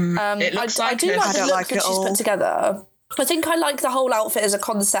 It looks I do like the look that she's put together. I think I like the whole outfit as a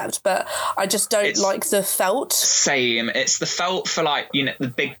concept, but I just don't like the felt. Same. It's the felt for like, you know, the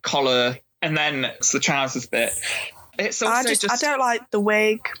big collar, and then it's the trousers bit. It's also I don't like the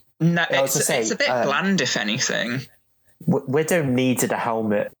wig. No, it's a bit bland, if anything. Widow needed a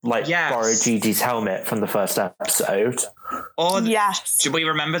helmet, like borrow Gigi's helmet from the first episode. Or do we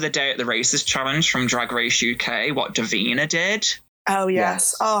remember the day at the races challenge from Drag Race UK? What Davina did? Oh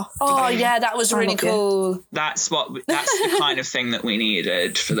yes. Oh yeah, that was really cool. That's the kind of thing that we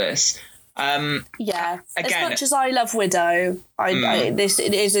needed for this. Again, as much as I love Widow, this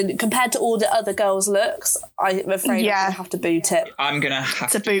isn't compared to all the other girls' looks. I'm afraid I'm gonna have to boot it. I'm gonna have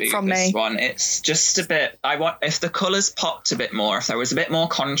to boot from this one. It's just a bit. If the colours popped a bit more, if there was a bit more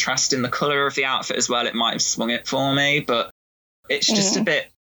contrast in the colour of the outfit as well, it might have swung it for me. But it's just a bit.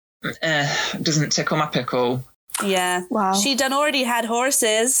 Doesn't tickle my pickle. Yeah. Wow. She done already had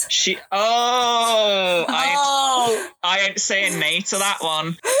horses. I ain't saying nay to that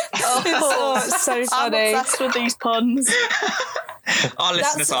one. It's so funny. I'm obsessed with these puns. Our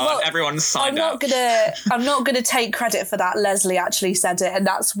listeners aren't. Everyone's signed up. I'm not gonna take credit for that. Leslie actually said it, and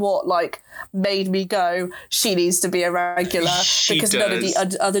that's what made me go, she needs to be a regular, because none of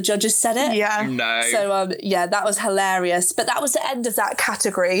the other judges said it. Yeah. No. So that was hilarious. But that was the end of that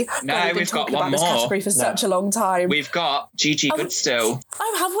category. No, we've got one more. This category for such a long time. We've got Gigi Goodstill.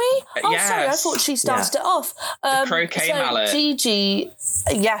 Oh, have we? Oh, yes. Sorry, I thought she started it off. The croquet mallet. Gigi,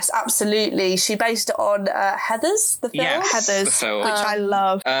 yes, absolutely. She based it on Heathers, the film. Yes, Heathers, the film. which I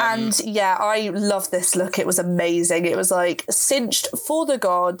love. And I love this look. It was amazing. It was cinched for the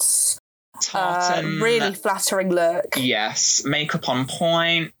gods. Really flattering look. Yes, makeup on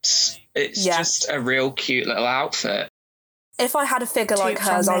point. It's just a real cute little outfit. If I had a figure like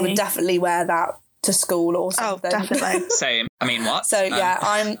hers, I would definitely wear that to school or something. Oh, definitely. Same. I mean, what? So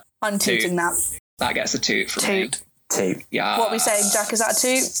I'm tooting that. That gets a toot for me. Toot. Yeah. What are we saying, Jack? Is that a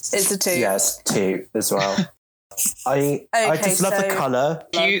toot? It's a toot. Yes, toot as well. I just love the colour.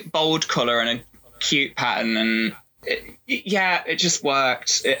 Cute, bold colour and a cute pattern, and it just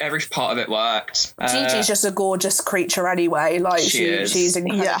worked. Every part of it worked. Gigi's just a gorgeous creature anyway. She's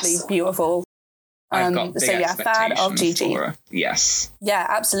incredibly beautiful. I've got big fan of Gigi. For her. Yes. Yeah,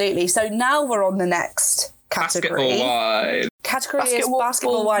 absolutely. So now we're on the next category. Basketball wife. Category is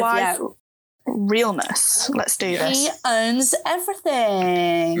basketball wife. Yeah. Realness. Let's do this. He owns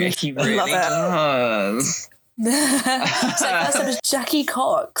everything. He really does. So first up is Jackie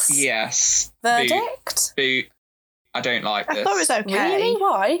Cox. Yes. Verdict? Boot. I don't like this. I thought it was okay. Really?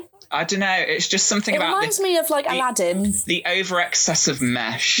 Why? I don't know. It's just something about reminds me of Aladdin. The over excessive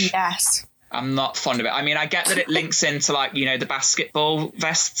mesh. Yes. I'm not fond of it. I mean, I get that it links into the basketball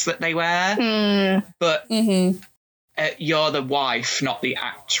vests that they wear, but you're the wife, not the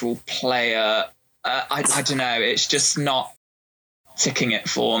actual player. I don't know. It's just not ticking it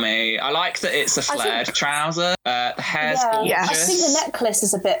for me. I like that it's a flared trouser. The hair's gorgeous. I think the necklace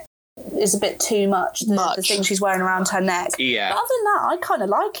is a bit too much. The thing she's wearing around her neck. Yeah. But other than that, I kind of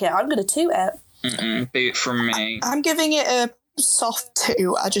like it. I'm going to toot it. Boot from me. I'm giving it a soft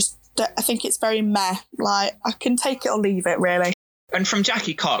 2. I think it's very meh. I can take it or leave it, really. And from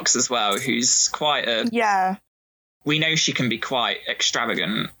Jackie Cox as well, who's quite a... Yeah. We know she can be quite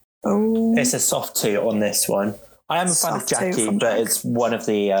extravagant. Oh. It's a soft 2 on this one. I am a fan of Jackie, but it's one of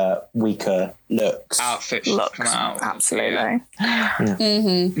the weaker looks. Outfits come out. Absolutely.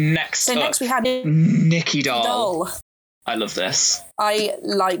 Yeah. Next we had Nikki Doll. I love this. I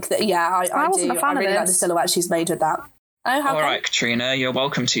like that. Yeah, I wasn't do. a fan I really of like the silhouette she's made with that. All right, Catrina, you're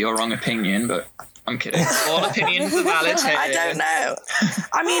welcome to your wrong opinion, but I'm kidding. All opinions are valid here. I don't know.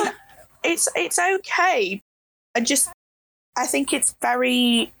 I mean, it's okay. I think it's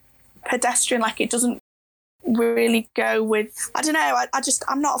very pedestrian. It doesn't really go with. I don't know.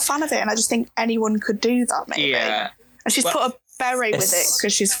 I'm not a fan of it, and I just think anyone could do that. Maybe. Yeah. And she's put a beret with it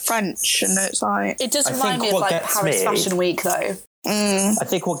because she's French, and it's It does remind me of Paris Fashion Week, though. I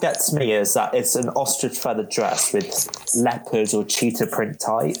think what gets me is that it's an ostrich feather dress with leopard or cheetah print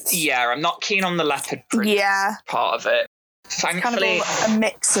tights. Yeah, I'm not keen on the leopard print part of it. Thankfully, kind of a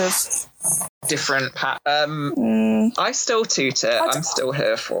mix of different I still toot it. I'm still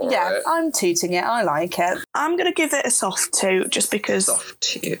here for it. Yeah, I'm tooting it. I like it. I'm going to give it a soft 2 just because... Soft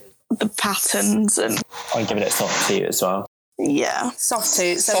 2. the patterns and... I'm giving it a soft toot as well. Yeah. Soft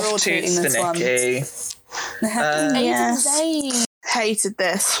toots. So we're all tooting this one. Nikki. Hated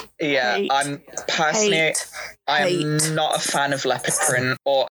this. Yeah, I'm personally... I'm not a fan of leopard print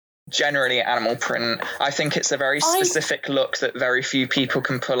or generally animal print. I think it's a very specific look that very few people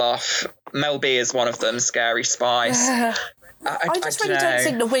can pull off. Mel B is one of them, Scary Spice. I just really don't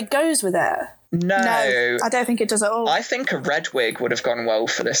think the wig goes with it. No, I don't think it does at all. I think a red wig would have gone well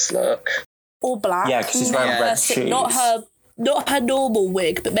for this look. Or black. Yeah, because she's wearing red shoes. Not her normal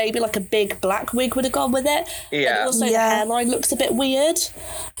wig, but maybe like a big black wig would have gone with it. Yeah. And also the hairline looks a bit weird.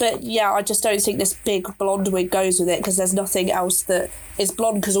 But yeah, I just don't think this big blonde wig goes with it because there's nothing else that is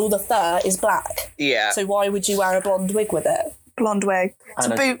blonde because all the fur is black. Yeah. So why would you wear a blonde wig with it? Blonde wig. It's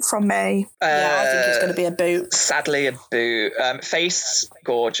a boot from me. Yeah, I think it's going to be a boot. Sadly, a boot. Face,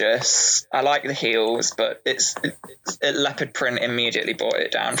 gorgeous. I like the heels, but it's leopard print immediately brought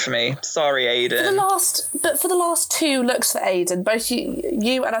it down for me. Sorry, Aiden. For the last two looks for Aiden, both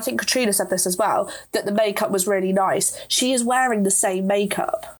you and I think Catrina said this as well, that the makeup was really nice. She is wearing the same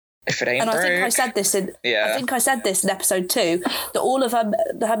makeup. If it ain't and broke. I think I said this in episode 2 that all of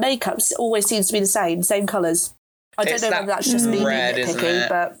her makeup always seems to be the same colours. I don't know whether that's just me red, being nitpicky,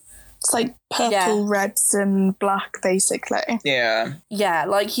 but it's like purple, reds, and black, basically. Yeah. Yeah,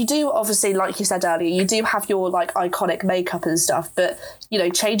 like you do, obviously, like you said earlier, you do have your like iconic makeup and stuff, but you know,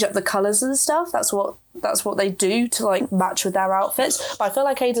 change up the colours and stuff. That's what they do to like match with their outfits. But I feel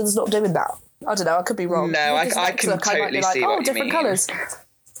like Aiden's not doing that. I don't know. I could be wrong. No, I can totally see what you different mean. Colours.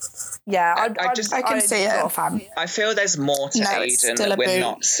 Yeah, I can see it. Not a fan. I feel there's more to Aiden that we're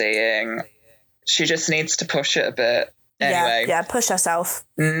not seeing. She just needs to push it a bit. Anyway. Yeah, push herself.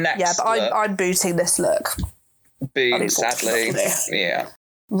 Next Yeah, but I'm booting this look. Boom, sadly. Yeah.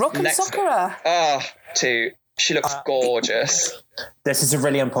 Rock and Sakura. Oh, toot. She looks gorgeous. This is a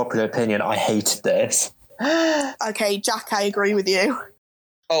really unpopular opinion. I hated this. Okay, Jack, I agree with you.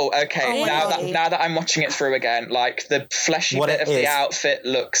 Oh, okay. Now that I'm watching it through again, like the fleshy bit of the outfit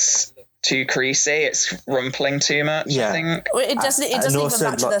looks too creasy. It's rumpling too much, I think. It doesn't even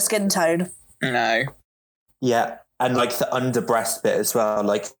match their skin tone. No. Yeah, and like the under breast bit as well.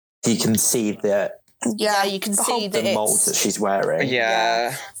 Like you can see the you can see the mold that she's wearing.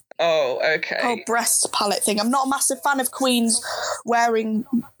 Yeah. Oh, okay. Oh, breast palette thing. I'm not a massive fan of queens wearing,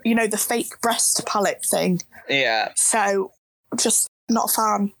 the fake breast palette thing. Yeah. So, just not a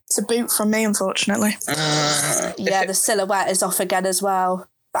fan. It's a boot from me, unfortunately. The silhouette is off again as well.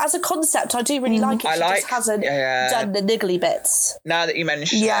 But as a concept, I do really like it. She just hasn't done the niggly bits. Now that you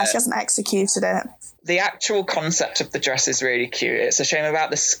mentioned it. Yeah, she hasn't executed it. The actual concept of the dress is really cute. It's a shame about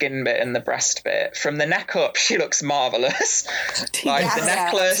the skin bit and the breast bit. From the neck up, she looks marvellous. Like the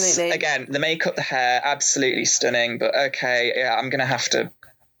necklace, again, the makeup, the hair, absolutely stunning. But okay, yeah, I'm going to have to...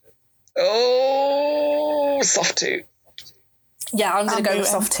 Oh, soft toot. Yeah, I'm going to go with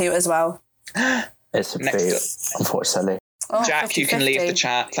soft toot as well. It's a boot, unfortunately. Oh, Jack, 50, you can leave the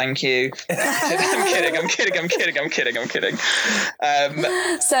chat. Thank you. I'm kidding.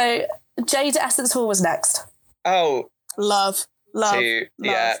 So, Jade Essence Hall was next. Oh. Love.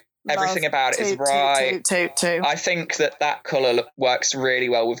 Yeah. Everything about it is right. I think that colour works really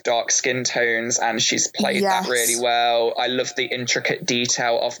well with dark skin tones, and she's played that really well. I love the intricate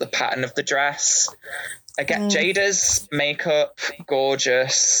detail of the pattern of the dress. Again, Jada's makeup,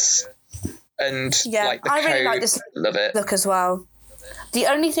 gorgeous. And like the coat, really like this love it. Look as well. The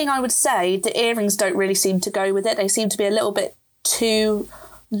only thing I would say, the earrings don't really seem to go with it. They seem to be a little bit too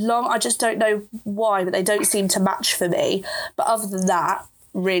long. I just don't know why, but they don't seem to match for me. But other than that,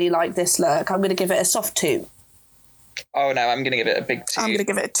 really like this look. I'm going to give it a soft toot. Oh no, I'm going to give it a big toot. I'm going to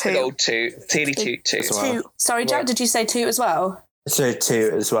give it a toot. Big old toot. Teeny toot. Well. Sorry, Jack, did you say toot as well? So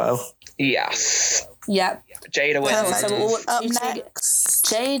toot as well. Yes. Yep. Jada wins. So we're all up next.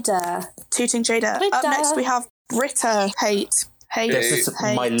 Jada. Tooting Jada. Up next we have Britta. Hate. This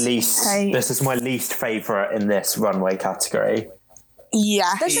is my least favourite in this runway category.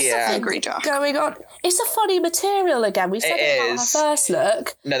 Yeah. There's just something going on. It's a funny material again. We said it about our first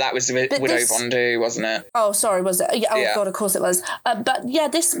look. No, that was Widow Vondu, wasn't it? Oh, sorry, was it? Yeah, oh God, of course it was. But yeah,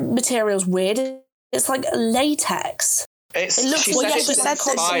 this material's weird. It's like latex. She said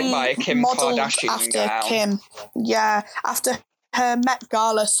that she modelled after Kim. Yeah, after her Met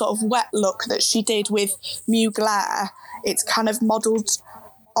Gala sort of wet look that she did with Mew Glare, it's kind of modelled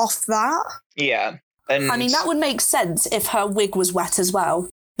off that. Yeah. I mean, that would make sense if her wig was wet as well,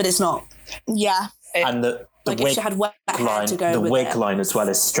 but it's not. Yeah. And the like wig if she had wet hair to go the with wig line as well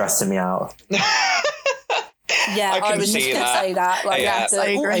is stressing me out. Yeah, I was just going to say that. Like, I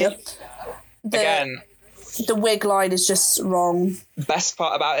agree. Again, The wig line is just wrong. Best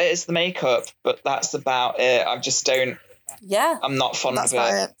part about it is the makeup, but that's about it. I just don't. Yeah. I'm not fond of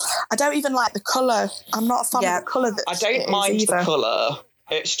it. I don't even like the colour. I'm not a fan of the colour. I don't mind the colour.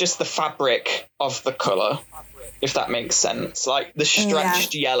 It's just the fabric of the colour, if that makes sense. Like the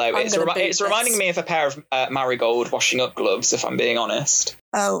stretched yellow. It's reminding me of a pair of Marigold washing up gloves, if I'm being honest.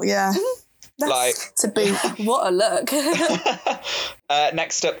 Oh, yeah. Like to boot. What a look.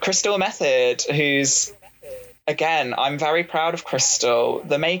 Next up, Crystal Method, who's... Again, I'm very proud of Crystal.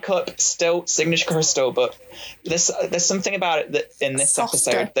 The makeup, still signature Crystal, but there's something about it that in this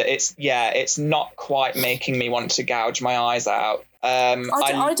episode that it's not quite making me want to gouge my eyes out.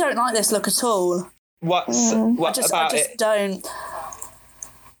 I don't like this look at all.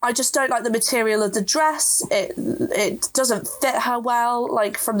 I just don't like the material of the dress. It doesn't fit her well.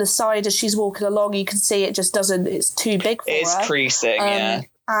 Like from the side as she's walking along, you can see it just doesn't. It's too big for her. It's creasing, yeah.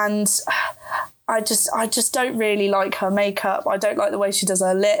 And I just don't really like her makeup. I don't like the way she does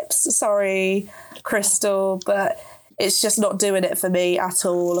her lips. Sorry, Crystal, but it's just not doing it for me at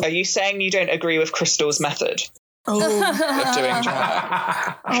all. Are you saying you don't agree with Crystal's method? Of doing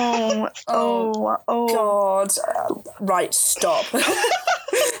drag? Oh, God. Right, stop.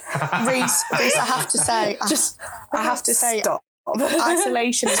 Rhys, I have to say, stop.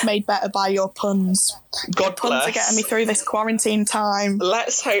 Isolation is made better by your puns. God puns bless. are getting me through this quarantine time.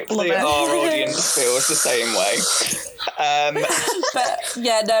 Let's hope that our audience feels the same way. But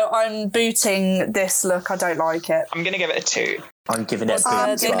yeah, no, I'm booting this look. I don't like it. I'm going to give it a 2. I'm giving it a 2.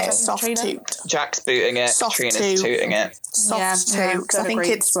 I'm giving it a soft toot. Jack's booting it. Soft Trina's tooting it. Soft toot. I think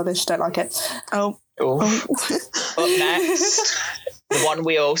it's rubbish. Don't like it. Oh. Up next, the one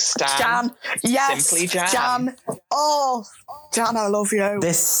we all stand. Jan. Yes. Simply Jan. Jan. Oh, Jan, I love you.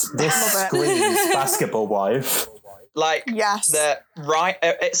 This screams basketball wife. Like, yes.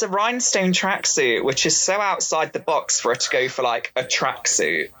 It's a rhinestone tracksuit, which is so outside the box for it to go for like a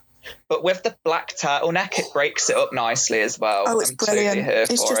tracksuit. But with the black turtleneck, it breaks it up nicely as well. Oh, it's brilliant.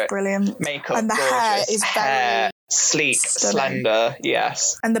 It's just brilliant. Makeup, and the gorgeous. Hair is very sleek, stunning. slender.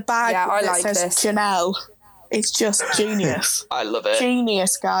 Yes. And the bag I that like says this. Chanel. It's just genius. I love it.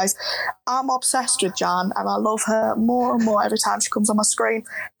 Genius, guys. I'm obsessed with Jan, and I love her more and more every time she comes on my screen.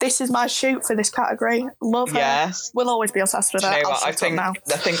 This is my shoot for this category. Love her. Yes. We'll always be obsessed with her. You know what? I think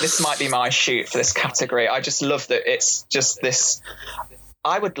this might be my shoot for this category. I just love that it's just this.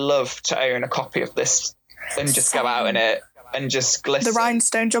 I would love to own a copy of this and just go out in it and just glisten. The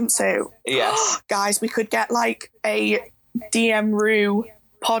rhinestone jumpsuit. Yes. Guys, we could get like a DMRu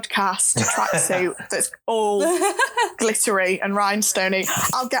podcast tracksuit that's all glittery and rhinestoney.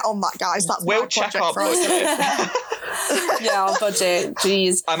 I'll get on that, guys. That's we'll my check project our for us. budget. Yeah, our budget.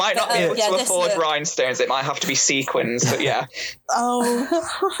 Jeez. I might not be able to afford rhinestones. It might have to be sequins, but yeah. Oh.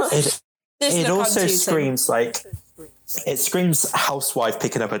 It also screams like... It screams housewife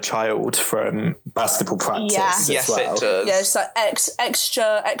picking up a child from basketball practice. Yes, well. it does. Yeah, it's like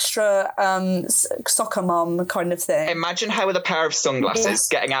extra soccer mom kind of thing. Imagine her with a pair of sunglasses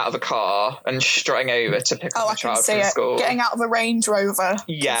getting out of a car and strutting over to pick up a child from school. Getting out of a Range Rover.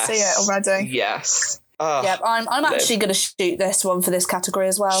 Yes. I can see it already. Yes. Yeah, I'm actually going to shoot this one for this category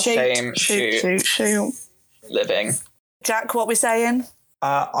as well. Shoot. Living. Jack, what we saying?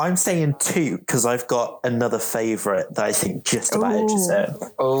 I'm saying 2 because I've got another favourite that I think just about edges it.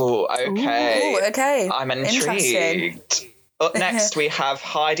 Oh, okay. Ooh, okay. I'm intrigued. Up next, we have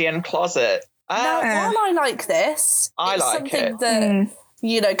Heidi and Closet. Now, while I like this, it's something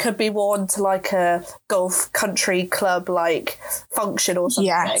that could be worn to like a golf country club like function or something.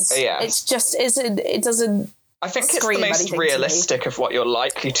 Yes. It's just it doesn't. I think it's the most realistic of what you're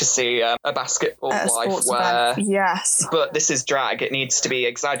likely to see a basketball wife wear. Yes. But this is drag. It needs to be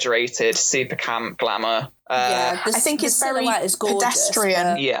exaggerated, super camp, glamour. I think it's very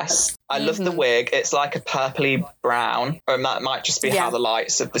pedestrian. Yes. I love the wig. It's like a purpley brown. Or that might just be how the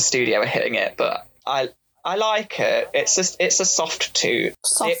lights of the studio are hitting it. But I like it. It's a soft toot.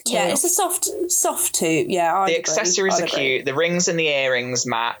 It's a soft toot. Yeah, the accessories are cute. The rings and the earrings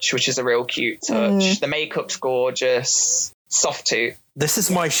match, which is a real cute touch. The makeup's gorgeous. Soft toot. This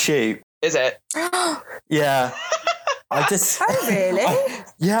is my shoot. Is it? Yeah. I just... Oh, really?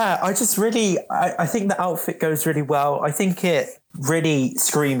 I think the outfit goes really well. I think it really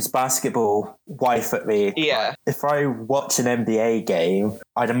screams basketball wife at me. Yeah. If I watch an NBA game,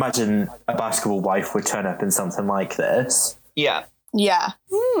 I'd imagine a basketball wife would turn up in something like this. Yeah. Yeah.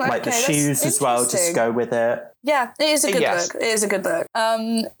 Like the shoes as well, just go with it. Yeah, it is a good look. It is a good look.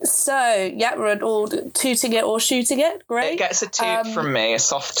 So, yeah, we're all tooting it or shooting it. Great. It gets a toot from me, a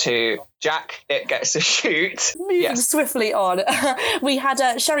soft toot. Jack, it gets a shoot. Moving swiftly on. We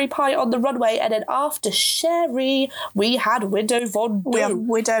had Sherry Pie on the runway, and then after Sherry, we had Widow Von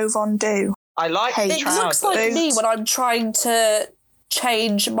Du. I like it. It looks like me when I'm trying to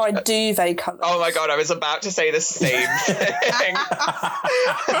change my duvet cover. Oh my god, I was about to say the same thing.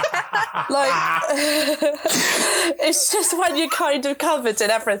 Like, it's just when you're kind of covered in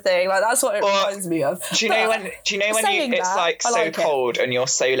everything. Like, that's what it reminds me of. Do you know when it's like so cold and you're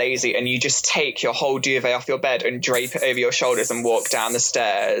so lazy and you just take your whole duvet off your bed and drape it over your shoulders and walk down the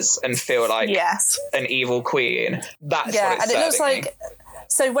stairs and feel like an evil queen? That's what it's and it looks like.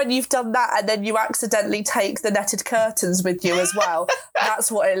 So when you've done that and then you accidentally take the netted curtains with you as well, that's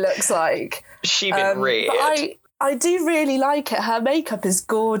what it looks like. She been read. But I do really like it. Her makeup is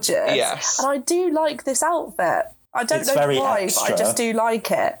gorgeous. Yes. And I do like this outfit. I don't know why, but I just do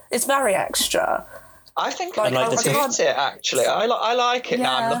like it. It's very extra. I think I like it, actually. I like it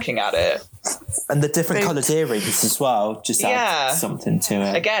now I'm looking at it. And the different coloured earrings as well just add something to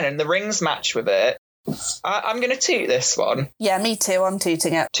it. Again, and the rings match with it. I'm going to toot this one. Yeah, me too. I'm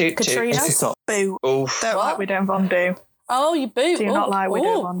tooting it. Toot, Katrina? Boo. Oof. Don't like Widow Von Du. Oh, you boo. Do not like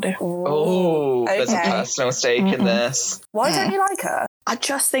Widow Von Du. Oh, there's a personal stake in this. Why don't you like her? I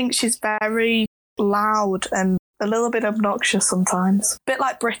just think she's very loud and a little bit obnoxious sometimes. A bit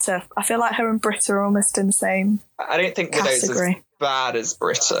like Britta. I feel like her and Britta are almost in the same I don't think Widow's as bad as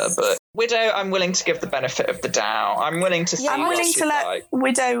Britta, but Widow, I'm willing to give the benefit of the doubt. I'm willing to see I'm willing to let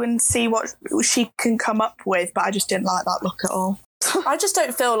Widow and see what she can come up with, but I just didn't like that look at all. I just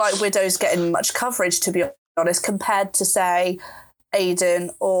don't feel like Widow's getting much coverage, to be honest, compared to, say, Aiden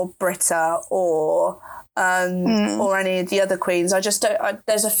or Britta or any of the other queens. I just don't.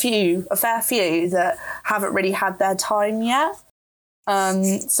 There's a fair few that haven't really had their time yet.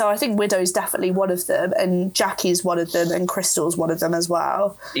 So I think Widow's definitely one of them, and Jackie's one of them, and Crystal's one of them as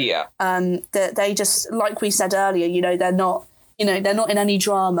well. Yeah. That they just, like we said earlier, they're not in any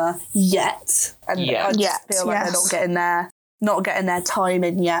drama yet, and I just feel like they're not getting their time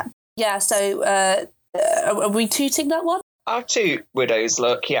in yet. Yeah. So are we tooting that one? I'll toot Widow's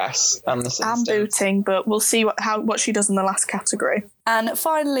look, yes. I'm booting, but we'll see what she does in the last category. And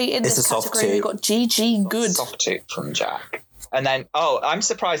finally, in this category, we've got Gigi Good. Soft toot from Jack. And then, I'm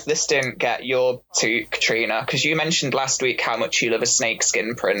surprised this didn't get your toot, Katrina, because you mentioned last week how much you love a snake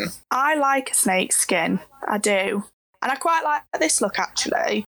skin print. I like a snake skin. I do. And I quite like this look,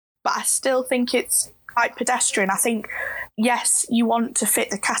 actually. But I still think it's quite pedestrian. I think, yes, you want to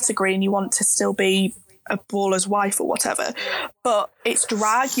fit the category and you want to still be a baller's wife or whatever, but it's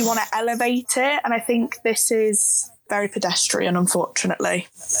drag. You want to elevate it. And I think this is very pedestrian, unfortunately.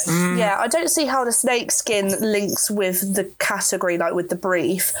 Yeah, I don't see how the snake skin links with the category, like with the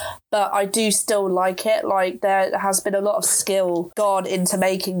brief, but I do still like it. Like, there has been a lot of skill gone into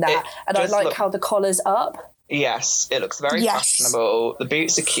making that, and I like how the collar's up. Yes, it looks very fashionable. The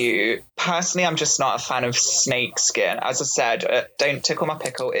boots are cute. Personally, I'm just not a fan of snake skin. As I said, don't tickle my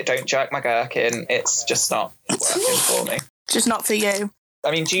pickle. It don't jerk my gherkin. It's just not working for me. Just not for you.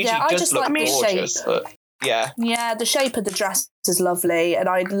 I mean, Gigi does look gorgeous, but yeah. Yeah, the shape of the dress is lovely, and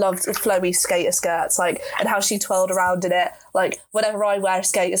I loved the flowy skater skirts, like, and how she twirled around in it. Like, whenever I wear a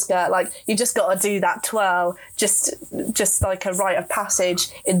skater skirt, like, you just got to do that twirl, just like a rite of passage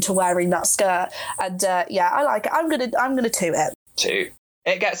into wearing that skirt. And I like it. I'm gonna toot it. Toot.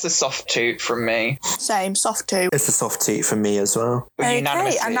 It gets a soft toot from me. Same, soft toot. It's a soft toot from me as well. We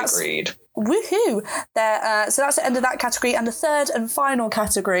unanimously agreed. Woohoo! So that's the end of that category. And the third and final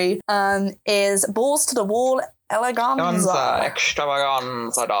category is Balls to the Wall Eleganza.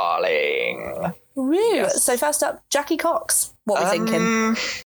 Extravaganza, darling. Woo! Yes. So first up, Jackie Cox. What are we thinking?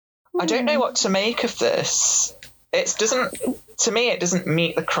 I don't know what to make of this. It doesn't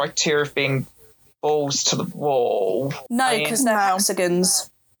meet the criteria of being balls to the wall. No, because they're hexagons.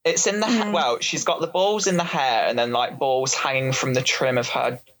 It's in the well, she's got the balls in the hair and then like balls hanging from the trim of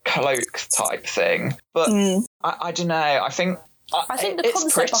her cloak type thing. But I don't know. I think the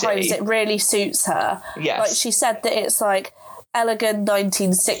concept behind it really suits her. Yes. Like, she said that it's like elegant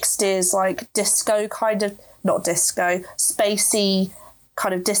 1960s, like disco kind of, not disco, spacey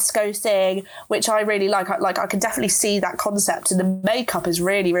kind of disco thing, which I really like. I can definitely see that concept, and the makeup is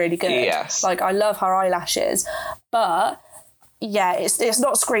really, really good. Yes. Like, I love her eyelashes, but yeah, it's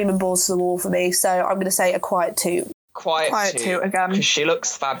not screaming balls to the wall for me, so I'm going to say a quiet toot. Quiet toot again. Because she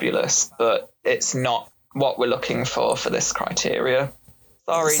looks fabulous, but it's not what we're looking for this criteria.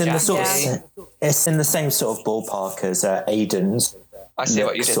 Sorry, it's in the same sort of ballpark as Aiden's. I see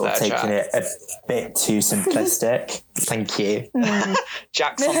what you did there, taking Jack. it a bit too simplistic. Thank you.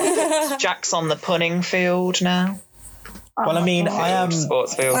 Jack's on the punning field now. Well, I mean, I am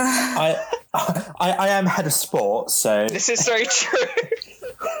sports field. I am head of sports, so This is very true.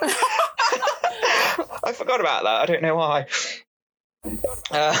 I forgot about that. I don't know why.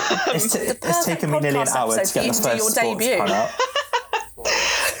 It's taken me nearly an hour to get the first sports pun up.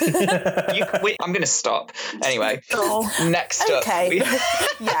 I'm going to stop. Anyway, next up,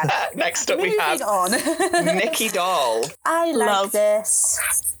 next up we have on. Nikki Doll. I love this.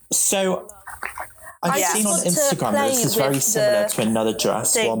 So I've seen on Instagram that this is very similar to another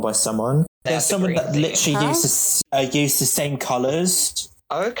dress worn by someone. There's someone that literally used the same colours.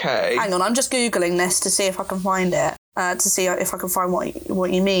 Okay. Hang on, I'm just Googling this to see if I can find it. To see if I can find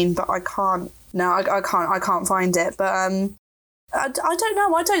what you mean, but I can't. No, I can't find it. But I don't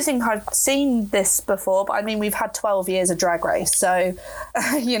know. I don't think I've seen this before. But I mean, we've had 12 years of Drag Race, so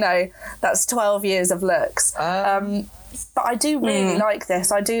that's 12 years of looks. But I do really like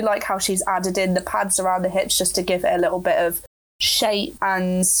this. I do like how she's added in the pads around the hips just to give it a little bit of shape,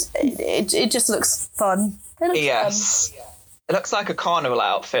 and it just looks fun. Yes. Fun. It looks like a carnival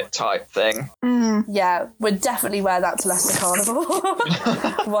outfit type thing. Yeah, we'd definitely wear that to Leicester Carnival.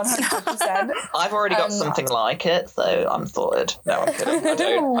 100%. I've already got something like it, so I'm sorted. No, I'm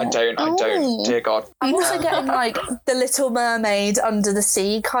kidding. I don't. Dear God. I'm also getting like the Little Mermaid under the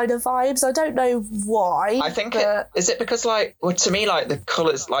sea kind of vibes. I don't know why. I think is it because to me the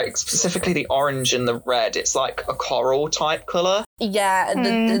colours, specifically the orange and the red, it's like a coral type colour. Yeah,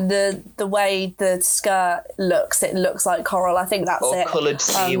 and the way the skirt looks, it looks like coral. I think that's it. Or coloured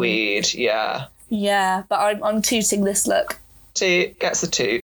seaweed, yeah. Yeah, but I'm tooting this look. Toot gets a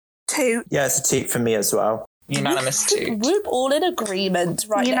toot. Toot. Yeah, it's a toot for me as well. Unanimous toot. Whoop, all in agreement.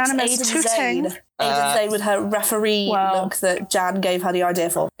 Right, unanimous next, tooting. Aiden Zane with her referee look that Jan gave her the idea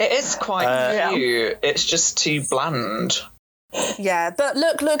for. It is quite cute. It's just too bland. Yeah, but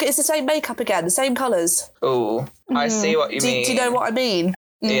look, it's the same makeup again, the same colours. Oh, I see what you mean. Do you know what I mean?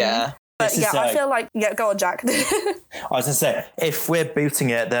 Yeah. But I feel like... Yeah, go on, Jack. I was going to say, if we're booting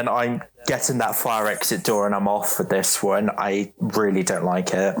it, then I'm getting that fire exit door and I'm off with this one. I really don't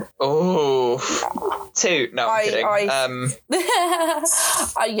like it. Oh. Toot. No, I'm kidding.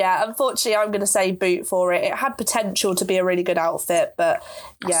 Unfortunately, I'm going to say boot for it. It had potential to be a really good outfit, but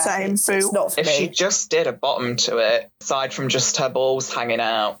it's not for me. If she just did a bottom to it, aside from just her balls hanging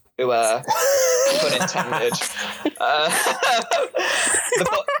out, pun intended.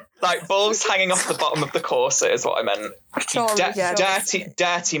 Balls hanging off the bottom of the corset is what I meant.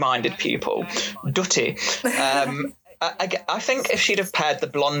 Dirty-minded people. Dutty. I think if she'd have paired the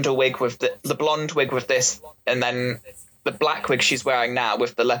blonde wig with the blonde wig with this, and then the black wig she's wearing now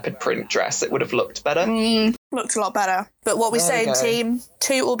with the leopard print dress, it would have looked better. Looked a lot better. But what we saying, team?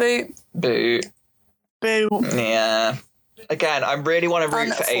 Toot or boot? Boot. Boot. Yeah. Again, I really want to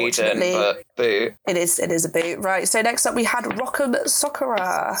root for Aiden, but boot. It is a boot. Right, so next up we had Rock'em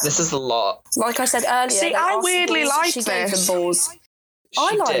Socorro. This is a lot. Like I said earlier... See, I weirdly liked this. She gave them balls.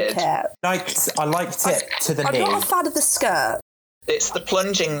 I like did. it. I liked it to the knee. I'm not a fan of the skirt. It's the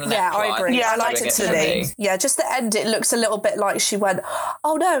plunging neckline. Yeah, I agree. Yeah, I liked it to the knee. Yeah, just the end, it looks a little bit like she went,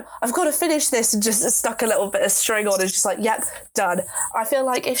 oh no, I've got to finish this, and just stuck a little bit of string on and just like, yep, done. I feel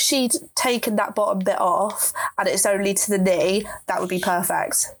like if she'd taken that bottom bit off and it's only to the knee, that would be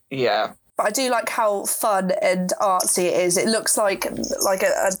perfect. Yeah. But I do like how fun and artsy it is. It looks like an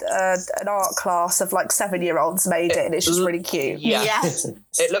art class of 7-year-olds made it, and it's just really cute. Yeah. Yes.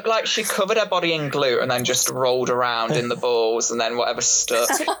 It looked like she covered her body in glue and then just rolled around in the balls and then whatever stuck.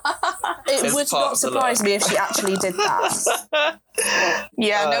 It would not surprise me if she actually did that.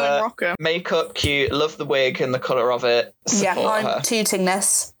 Yeah, knowing Rocker. Makeup, cute. Love the wig and the colour of it. Support her. Tooting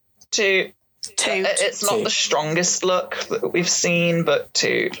this. Toot. It's not the strongest look that we've seen, but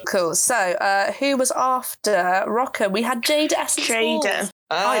toot. Cool. So, who was after Rocker? We had Jada Essence. Jada.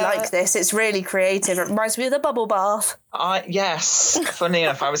 I like this. It's really creative. It reminds me of the bubble bath. Yes. Funny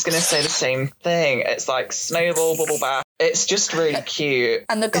enough, I was going to say the same thing. It's like snowball, bubble bath. It's just really cute.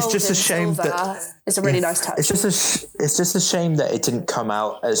 And the gold it's just a shame that it's a really nice touch. It's just a shame that it didn't come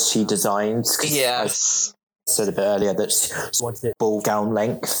out as she designed. Yes. I said a bit earlier that she wanted it ball gown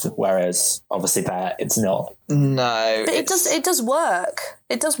length, whereas obviously there it's not. No, but it does work.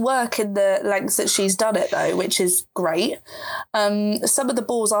 It does work in the lengths that she's done it though, which is great. Some of the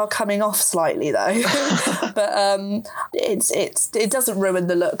balls are coming off slightly though, but it doesn't ruin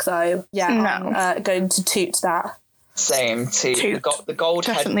the look though. Yeah, no. I'm going to toot that. Same, two. The gold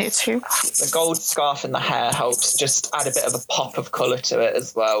definitely head, a 2. the gold scarf and the hair helps just add a bit of a pop of colour to it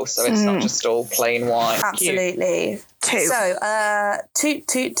as well, so it's not just all plain white. Absolutely. Cute. 2. So,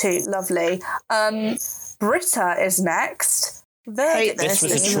 toot, lovely. Britta is next. This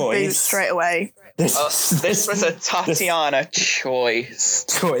was a choice. Straight away. This was a Tatiana choice.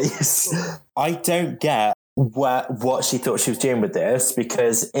 I don't get what she thought she was doing with this,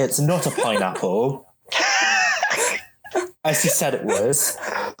 because it's not a pineapple. As she said it was.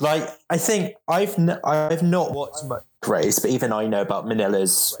 Like, I think I've not watched much Grace, but even I know about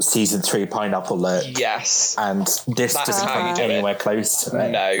Manila's season 3 pineapple look. Yes. And this doesn't come anywhere close to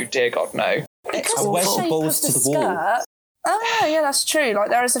it. No, dear God, no. Because Where's the the shape balls of to the the wall? skirt. Oh, yeah, that's true. Like,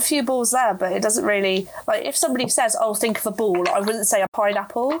 there is a few balls there, but it doesn't really... Like, if somebody says, oh, think of a ball, I wouldn't say a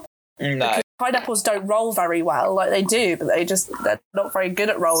pineapple. No. Because pineapples don't roll very well. Like, they do, but they're not very good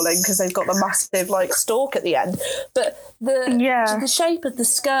at rolling because they've got the massive, like, stalk at the end. But the shape of the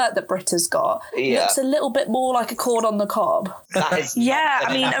skirt that Britta's got looks a little bit more like a corn on the cob. That is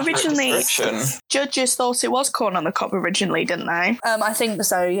I mean, originally, judges thought it was corn on the cob originally, didn't they? I think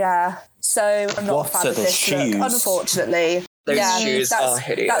so, yeah. So I'm not a fan of this shoes? look, unfortunately. Those shoes are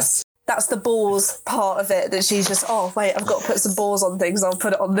hideous. That's the balls part of it, that she's just, oh, wait, I've got to put some balls on things, I'll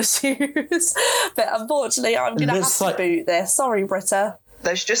put it on the shoes. But unfortunately, I'm going to have to boot this. Sorry, Britta.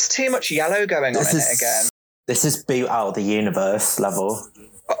 There's just too much yellow going on in it again. This is boot out of the universe level.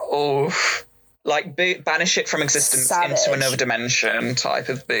 Oh, like boot, banish it from existence into another dimension type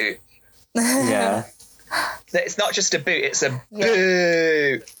of boot. Yeah. It's not just a boot, it's a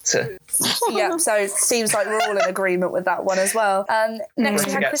boot. Yeah, so it seems like we're all in agreement with that one as well. Next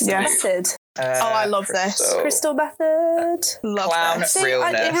we had Crystal Method. I love this. Crystal Method. Love clown this.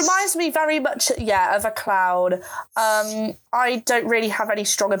 realness. It reminds me very much, of a clown. I don't really have any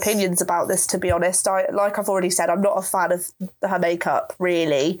strong opinions about this, to be honest. Like I've already said, I'm not a fan of her makeup,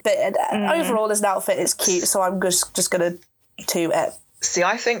 really. But overall, as an outfit, it's cute, so I'm just going to toot it. See,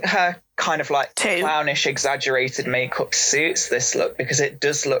 I think her kind of like clownish, exaggerated makeup suits this look, because it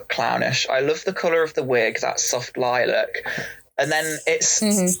does look clownish. I love the colour of the wig, that soft lilac. And then it's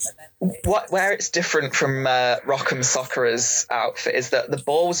where it's different from Rock'em Sakura's outfit is that the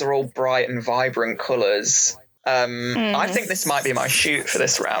balls are all bright and vibrant colours. I think this might be my shoot for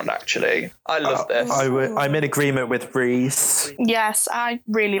this round, actually. I love this. I'm in agreement with Rhys. Yes, I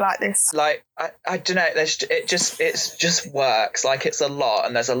really like this. Like, I don't know, it just works. Like, it's a lot,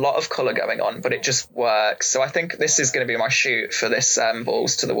 and there's a lot of colour going on, but it just works. So I think this is going to be my shoot for this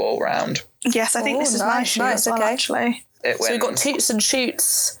balls to the wall round. Yes, I think this is my shoot as well, actually. It wins. So we've got toots and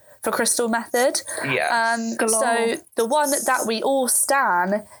shoots for Crystal Method. Yeah. So the one that we all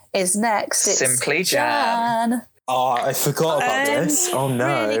stan is next. It's Simply Jan. Oh, I forgot about this. Oh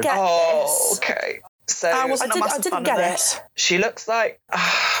no. Really get this. Okay. So I didn't get it. She looks like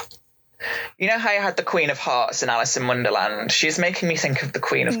you know how you had the Queen of Hearts in Alice in Wonderland? She's making me think of the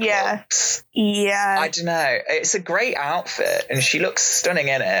Queen of Clubs. Yeah. I don't know. It's a great outfit, and she looks stunning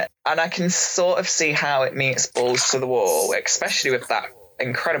in it. And I can sort of see how it meets balls to the wall, especially with that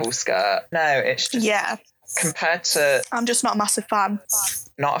incredible skirt. No, it's just compared to... I'm just not a massive fan.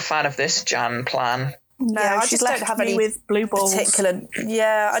 Not a fan of this Jan plan. No, I just don't have any with blue balls. Particular.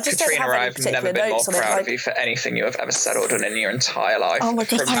 Yeah, I just Katrina, don't have any I've particular never been more notes on it. proud of you for anything you have ever said or done in your entire life. Oh my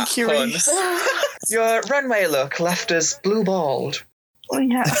God, thank you, Rhys. Your runway look left us blue-balled. Oh,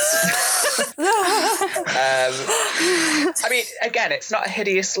 yes. I mean, again, it's not a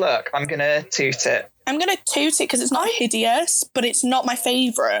hideous look. I'm going to toot it. I'm going to toot it because it's not hideous, but it's not my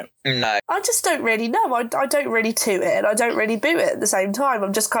favourite. No. I just don't really know. I don't really toot it and I don't really boo it at the same time.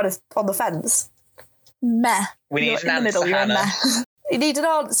 I'm just kind of on the fence. Meh. We need an answer, Hannah. You need an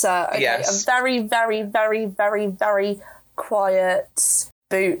answer. Okay, yes. A very, very, very, very, very quiet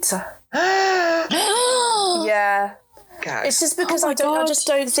boot. Yeah. God. It's just because I just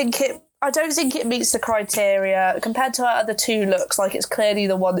don't think it meets the criteria compared to her other two looks. Like, it's clearly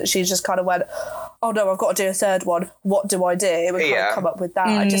the one that she's just kind of went, oh no, I've got to do a third one. What do I do? We can't come up with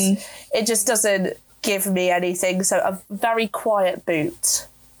that. It just doesn't give me anything. So a very quiet boot.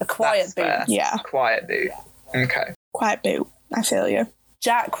 A quiet boot. Fair. Yeah. Quiet boot. Okay. Quiet boot. I feel you.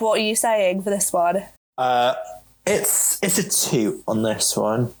 Jack, what are you saying for this one? It's a 2 on this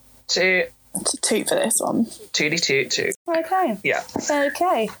one. It's a 2 for this one. 2D2. Okay. Yeah.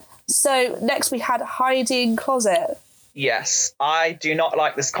 Okay. So next we had hiding closet. Yes. I do not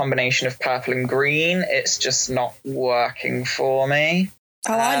like this combination of purple and green. It's just not working for me.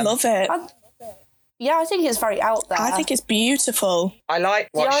 Oh, I love it. Yeah, I think it's very out there. I think it's beautiful. I like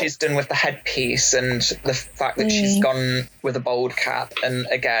what she's done with the headpiece and the fact that she's gone with a bold cap. And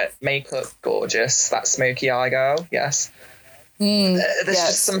again, makeup, gorgeous. That smoky eye girl, yes. There's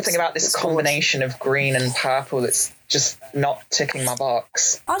just something about this combination of green and purple that's just not ticking my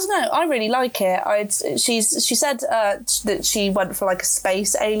box. I don't know. I really like it. She said that she went for like a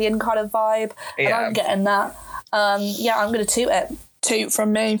space alien kind of vibe, and I'm getting that. I'm going to toot it. Toot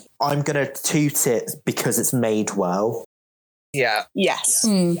from me. I'm going to toot it because it's made well. Yeah. Yes.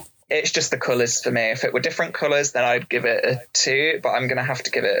 It's just the colours for me. If it were different colours, then I'd give it a 2, but I'm going to have to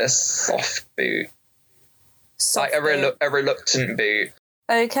give it a soft boot. Like a reluctant boot.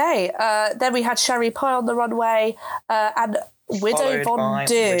 Okay. Then we had Sherry Pie on the runway and Widow Von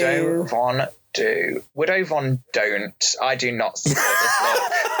Do. Widow Von Do. Widow Von Don't. I do not support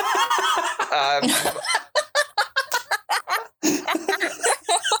this look.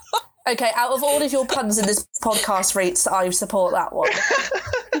 Okay, out of all of your puns in this podcast, Rhys, I support that one.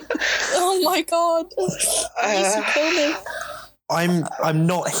 Oh my God. You kill me. I'm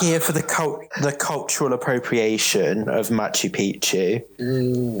not here for the cultural appropriation of Machu Picchu.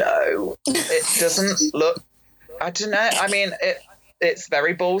 No, it doesn't look. I don't know. I mean, it's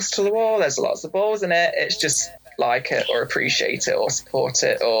very balls to the wall. There's lots of balls in it. It's just like it or appreciate it or support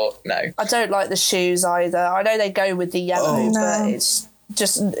it or no. I don't like the shoes either. I know they go with the yellow, but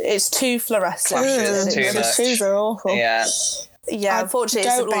it's too fluorescent. The shoes are awful. Yeah, unfortunately, I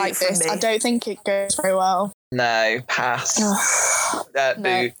it's a don't boot like for this. me. I don't think it goes very well. No, pass. No,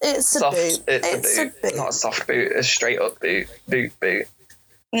 boot. It's a soft, boot. It's a boot. Not a soft boot, a straight up boot. Boot. It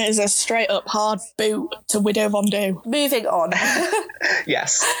is a straight up hard boot to Widow Von Do. Moving on.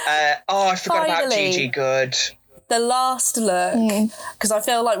 Yes. I forgot about Gigi Good. The last look, because I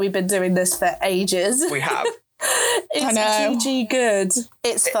feel like we've been doing this for ages. We have. It's Gigi Good.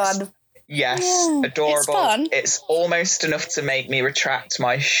 It's fun. Yes, adorable. It's fun. It's almost enough to make me retract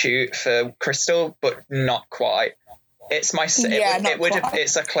my shoot for Crystal, but not quite. It's my.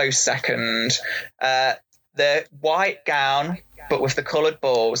 It's a close second. The white gown, but with the coloured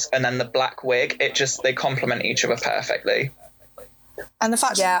balls, and then the black wig. They complement each other perfectly. And the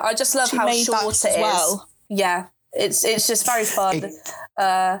fact, I just love how short it is. Well. Yeah, it's just very fun.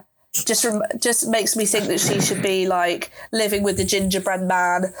 Just makes me think that she should be like living with the gingerbread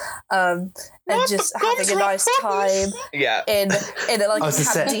man, and just having a nice time. Yeah. In a like a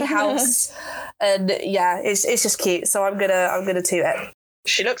candy house, and it's just cute. So I'm gonna toot it.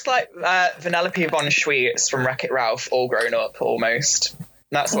 She looks like Vanellope von Schweetz from Wreck-It Ralph, all grown up almost.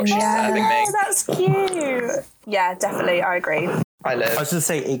 That's what she's serving me. Oh, that's cute. Yeah, definitely, I agree. I was going to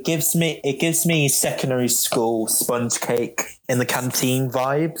say it gives me secondary school sponge cake in the canteen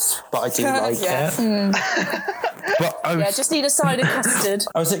vibes, but I do like it. But just need a side of custard.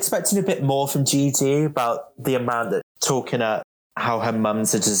 I was expecting a bit more from Gigi about the amount that talking at how her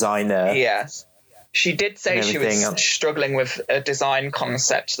mum's a designer. Yes. She did say she was struggling with a design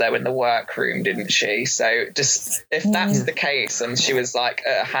concept though in the workroom, didn't she? So just if that's the case and she was like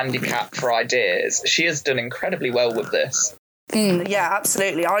a handicap for ideas, she has done incredibly well with this. Yeah,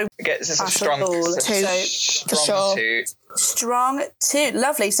 absolutely. I guess it's a strong toot. Strong toot.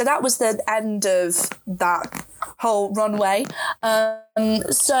 Lovely. So that was the end of that whole runway.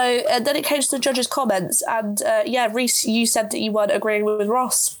 So then it came to the judges' comments, and Rhys, you said that you weren't agreeing with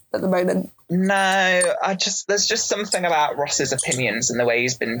Ross at the moment. No, there's just something about Ross's opinions and the way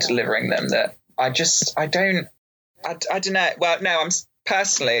he's been delivering them that I don't know. Well, no, I'm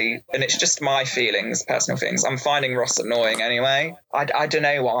personally, and it's just my personal feelings, I'm finding Ross annoying anyway. I don't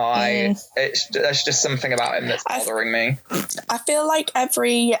know why. There's just something about him that's bothering me. I feel like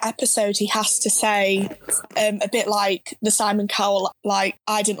every episode he has to say a bit like the Simon Cowell, like,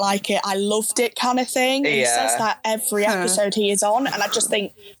 I didn't like it, I loved it kind of thing. He says that every episode he is on, and I just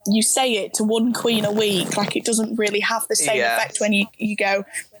think you say it to one queen a week, like it doesn't really have the same effect when you go,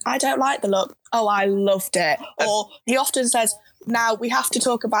 I don't like the look, oh, I loved it. Or he often says, now we have to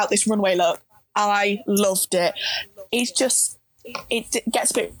talk about this runway look, I loved it. It gets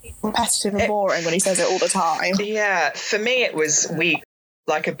a bit repetitive and boring when he says it all the time. Yeah, for me it was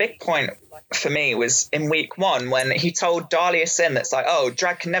like a big point for me was in week 1 when he told Dahlia Sin that's like, oh,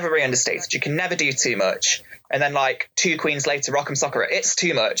 drag can never be understated, you can never do too much. And then like 2 queens later, Rock'em Sock'em, it's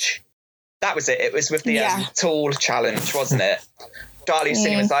too much. That was it. It was with the tall challenge, wasn't it? Dahlia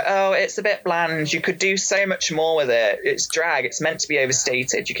Sin was like, oh, it's a bit bland. You could do so much more with it. It's drag. It's meant to be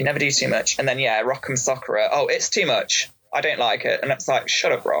overstated. You can never do too much. And then, Rock'em Sock'em, oh, it's too much. I don't like it. And it's like,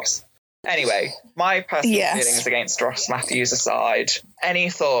 shut up, Ross. Anyway, my personal feelings against Ross Matthews aside,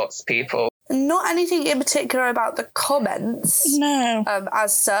 any thoughts, people? Not anything in particular about the comments. No.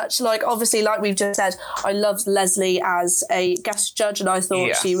 As such, like, obviously, like we've just said, I loved Leslie as a guest judge, and I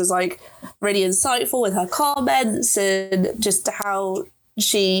thought she was, like, really insightful with her comments, and just how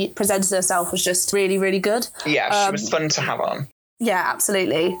she presented herself was just really, really good. Yeah, she was fun to have on. Yeah,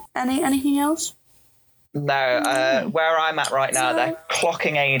 absolutely. Anything else? No, where I'm at right now, they're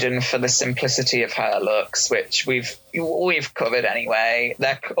clocking Aiden for the simplicity of her looks, which we've covered anyway.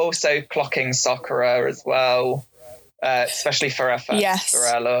 They're also clocking Sakura as well, especially for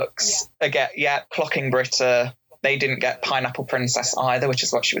her looks. Again, clocking Britta. They didn't get Pineapple Princess either, which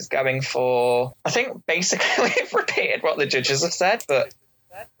is what she was going for. I think basically we've repeated what the judges have said, but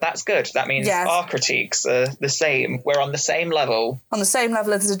that's good. That means our critiques are the same. We're on the same level. On the same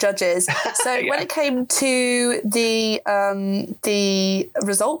level as the judges. So when it came to the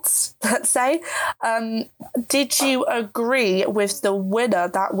results, let's say, did you agree with the winner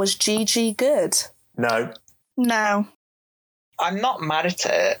that was Gigi Good? No. I'm not mad at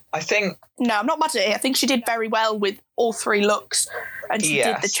it. No, I'm not mad at it. I think she did very well with all three looks, and she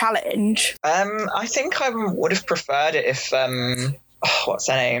did the challenge. I think I would have preferred it if... what's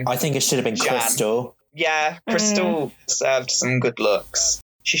her name? I think it should have been Jan. Crystal. Yeah, Crystal served some good looks.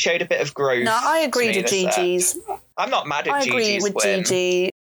 She showed a bit of growth. No, I agree with Gigi's. I'm not mad at Gigi's I agree with win. Gigi.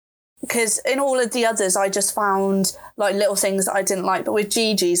 Because in all of the others, I just found like little things that I didn't like. But with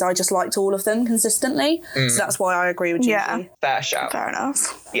Gigi's, I just liked all of them consistently. So that's why I agree with Gigi. Yeah. Fair shout. Fair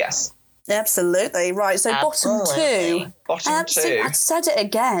enough. Yes. Absolutely. Right, so bottom two. Bottom two. I said it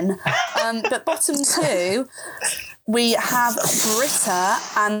again. But bottom two... We have Britta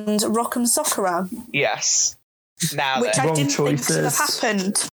and Rock'em Sakura. Yes. Now which then. I didn't think should have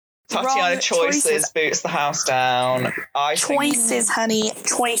happened. Tatiana choices boots the house down. Choices, honey.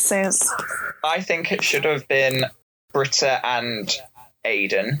 Choices. I think it should have been Britta and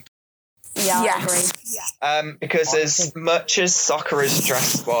Aiden. Yeah, I agree. Because as much as Sakura's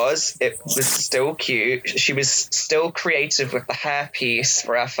dress was, it was still cute. She was still creative with the hairpiece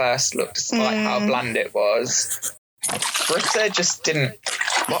for her first look, despite how bland it was. Britta just didn't...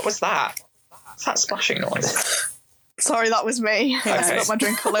 What was that? What's that splashing noise? Sorry, that was me. I spilled my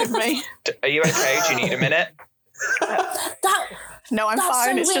drink all over me. Are you okay? Do you need a minute? No, I'm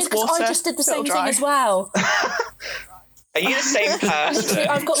fine. So it's weird, just water. I just did the same dry. thing as well. Are you the same person?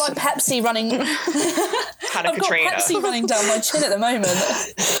 I've got like Pepsi running. Hannah Katrina. Got Pepsi running down my chin at the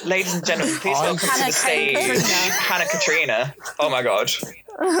moment. Ladies and gentlemen, please welcome to the stage Hannah Katrina. Oh my god.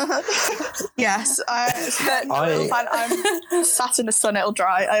 Yes, I'm sat in the sun. It'll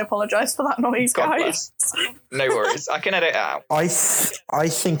dry. I apologise for that noise, God guys. Bless. No worries. I can edit it out. I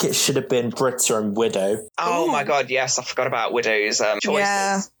think it should have been Britta and Widow. Oh my god, yes, I forgot about Widow's choices.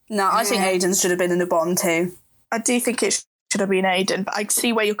 Yeah. No, I think Aiden should have been in the bottom two. I do think it should have been Aiden, but I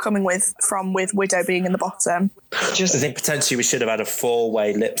see where you're coming from with Widow being in the bottom. I think potentially we should have had a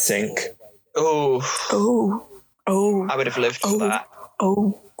 4-way lip sync. Oh. I would have lived for that.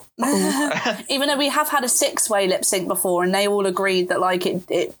 Even though we have had a 6-way lip sync before and they all agreed that like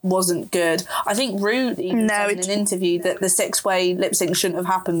it wasn't good. I think Rue even said in an interview that the 6-way lip sync shouldn't have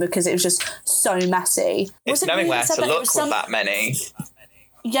happened because it was just so messy. It's knowing where to look with that many.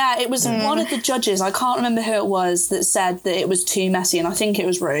 Yeah, it was one of the judges, I can't remember who it was, that said that it was too messy, and I think it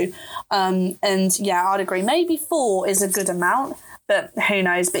was Rue. And yeah, I'd agree. Maybe 4 is a good amount, but who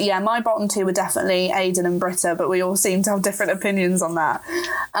knows? But yeah, my bottom two were definitely Aiden and Britta, but we all seem to have different opinions on that.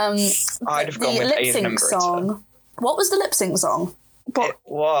 I'd have gone with Aiden and Britta. Song. What was the lip sync song? It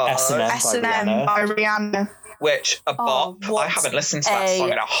was S&M by Rihanna. Which, a bop. I haven't listened to that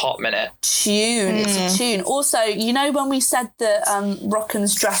song in a hot minute. It's a tune. Also, you know when we said that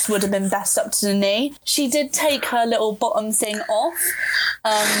Rock'em's dress would have been best up to the knee? She did take her little bottom thing off,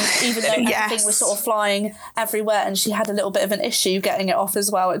 even though everything was sort of flying everywhere, and she had a little bit of an issue getting it off as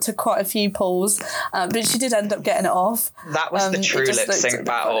well. It took quite a few pulls, but she did end up getting it off. That was the true lip sync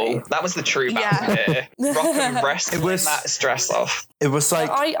battle. Funny. That was the true battle here. Rock'em wrestling that dress off. It was like...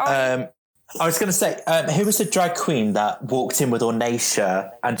 I was going to say, who was the drag queen that walked in with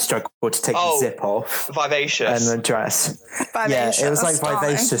Ornacia and struggled to take the zip off? Vivacious. And the dress. Vivacious. Yeah, it was like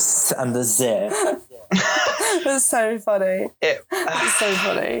Vivacious and the zip. It was so funny. It was so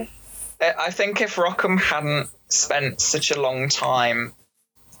funny. I think if Rock'em hadn't spent such a long time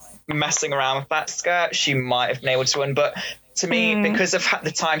messing around with that skirt, she might have been able to win. But to me, because of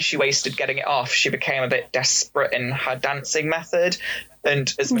the time she wasted getting it off, she became a bit desperate in her dancing method.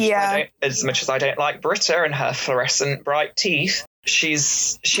 And as much as I don't like Britta and her fluorescent bright teeth, she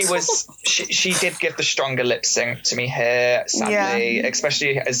did give the stronger lip sync to me here, sadly,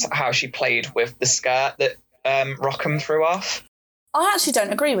 especially as how she played with the skirt that Rock'em threw off. I actually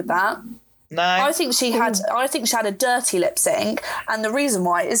don't agree with that. No. I think she had a dirty lip sync, and the reason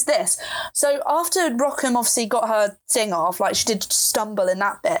why is this. So after Rockham obviously got her thing off, like she did stumble in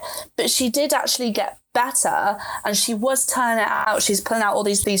that bit, but she did actually get better, and she was turning it out. She's pulling out all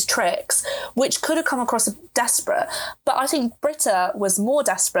these tricks, which could have come across as desperate. But I think Britta was more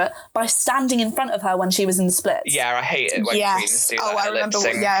desperate by standing in front of her when she was in the splits. Yeah, I hate it when queens do that. I remember.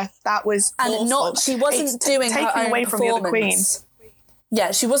 Yeah, that was and awful. she wasn't doing her own away from the other queen.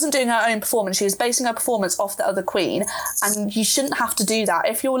 Yeah, she wasn't doing her own performance. She was basing her performance off the other queen, and you shouldn't have to do that.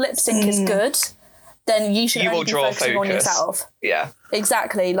 If your lip sync is good, then you should only be focusing on yourself. Yeah.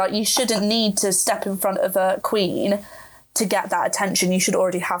 Exactly. Like, you shouldn't need to step in front of a queen to get that attention. You should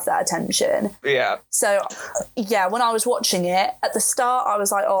already have that attention. Yeah. So, yeah, when I was watching it, at the start, I was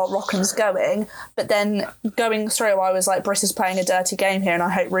like, oh, Rockham's going. But then going through, I was like, Britta's playing a dirty game here, and I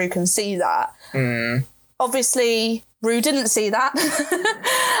hope Rue can see that. Obviously, Rue didn't see that.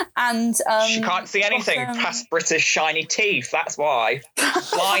 And she can't see anything past Britta's shiny teeth. That's why.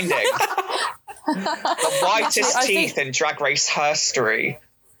 Blinding. The whitest teeth in Drag Race history.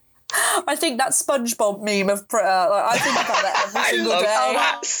 I think that SpongeBob meme of Britta, like, I think about that every single day. I love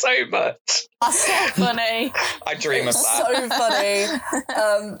that so much. That's so funny. I dream of that. So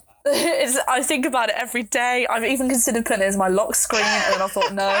funny. I think about it every day. I've even considered putting it as my lock screen, and then I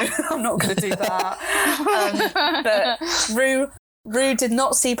thought, no, I'm not going to do that. But Rue did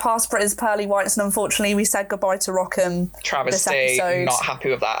not see past Britta's pearly whites, and unfortunately we said goodbye to Rockham. Travesty, not happy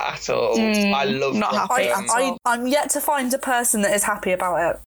with that at all. I love not Rockham. happy at all. I'm yet to find a person that is happy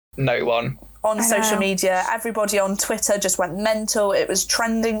about it. No one. On social media, everybody on Twitter just went mental. It was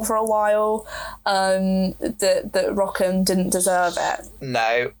trending for a while that Rockham didn't deserve it.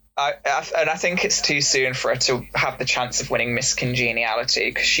 No. I think it's too soon for her to have the chance of winning Miss Congeniality,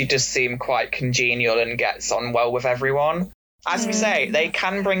 because she does seem quite congenial and gets on well with everyone. As we say, they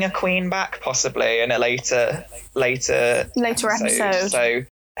can bring a queen back possibly in a later episode. So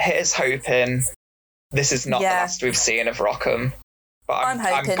here's hoping this is not the last we've seen of Rockham. But I'm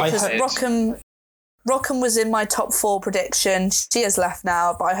hoping, because Rockham was in my top 4 prediction. She has left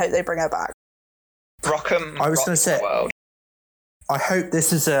now, but I hope they bring her back. Rockham. I was going to say, I hope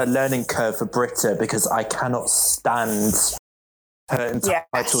this is a learning curve for Britta, because I cannot stand her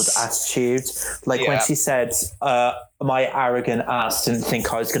entitled attitude. Like when she said, my arrogant ass didn't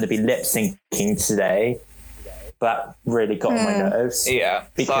think I was going to be lip syncing today. That really got on my nerves. Yeah.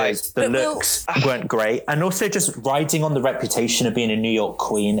 Because the looks weren't great. And also just riding on the reputation of being a New York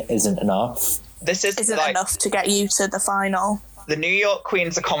queen isn't enough. This isn't enough to get you to the final. The New York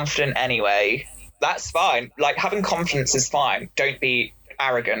queens are confident anyway. That's fine. Like, having confidence is fine. Don't be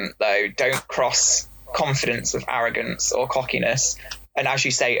arrogant, though. Don't cross confidence with arrogance or cockiness. And as you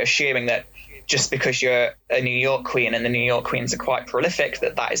say, assuming that just because you're a New York queen and the New York queens are quite prolific,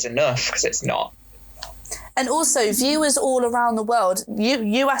 that is enough, because it's not. And also, viewers all around the world,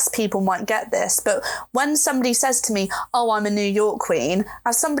 US people might get this, but when somebody says to me, oh, I'm a New York queen,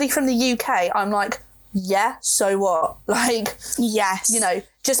 as somebody from the UK, I'm like, yeah, so what? Like, yes, you know,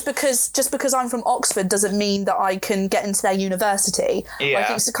 just because I'm from Oxford doesn't mean that I can get into their university. Yeah. Like,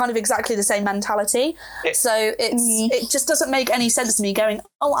 it's kind of exactly the same mentality. It just doesn't make any sense to me going,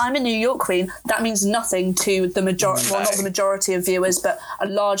 oh, I'm a New York queen. That means nothing to the majority, well, not the majority of viewers, but a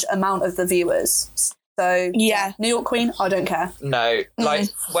large amount of the viewers. So, New York queen, I don't care. No, like,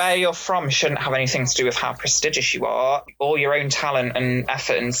 where you're from shouldn't have anything to do with how prestigious you are. All your own talent and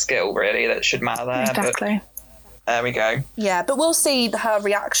effort and skill, really, that should matter there. Exactly. But there we go. Yeah, but we'll see her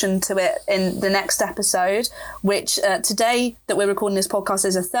reaction to it in the next episode, which today that we're recording this podcast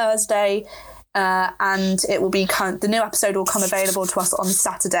is a Thursday. And it will be the new episode will come available to us on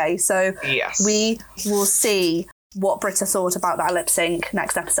Saturday. So we will see what Britta thought about that lip sync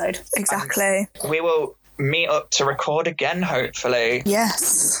next episode. Exactly. And we will meet up to record again, hopefully.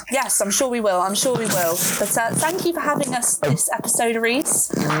 Yes, I'm sure we will. But thank you for having us this episode,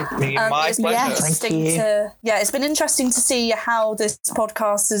 Rhys. My pleasure. It's been interesting to see how this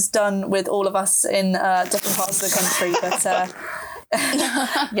podcast is done with all of us in different parts of the country. But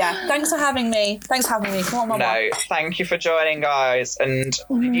thanks for having me. Come on, Mama. Thank you for joining, guys, and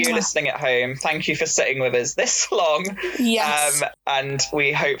you listening at home, thank you for sitting with us this long. Yes. And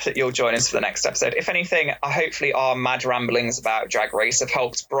we hope that you'll join us for the next episode. If anything, hopefully our mad ramblings about Drag Race have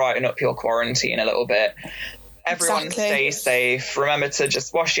helped brighten up your quarantine a little bit. Everyone stay safe. Remember to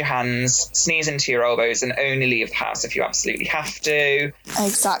just wash your hands, sneeze into your elbows, and only leave the house if you absolutely have to.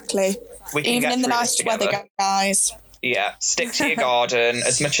 Exactly. Even in the nice weather, guys. Yeah, stick to your garden.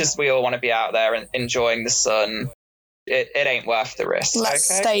 As much as we all want to be out there and enjoying the sun, it ain't worth the risk. Let's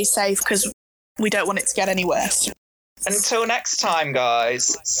stay safe, because we don't want it to get any worse. Until next time,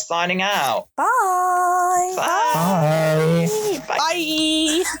 guys. Signing out. Bye. Bye.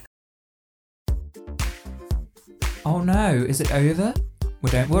 Bye. Oh no, is it over?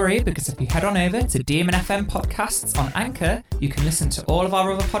 Well, don't worry, because if you head on over to DM&FM Podcasts on Anchor, you can listen to all of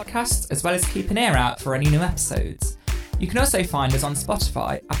our other podcasts, as well as keep an ear out for any new episodes. You can also find us on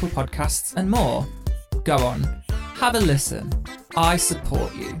Spotify, Apple Podcasts, and more. Go on, have a listen. I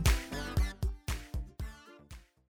support you.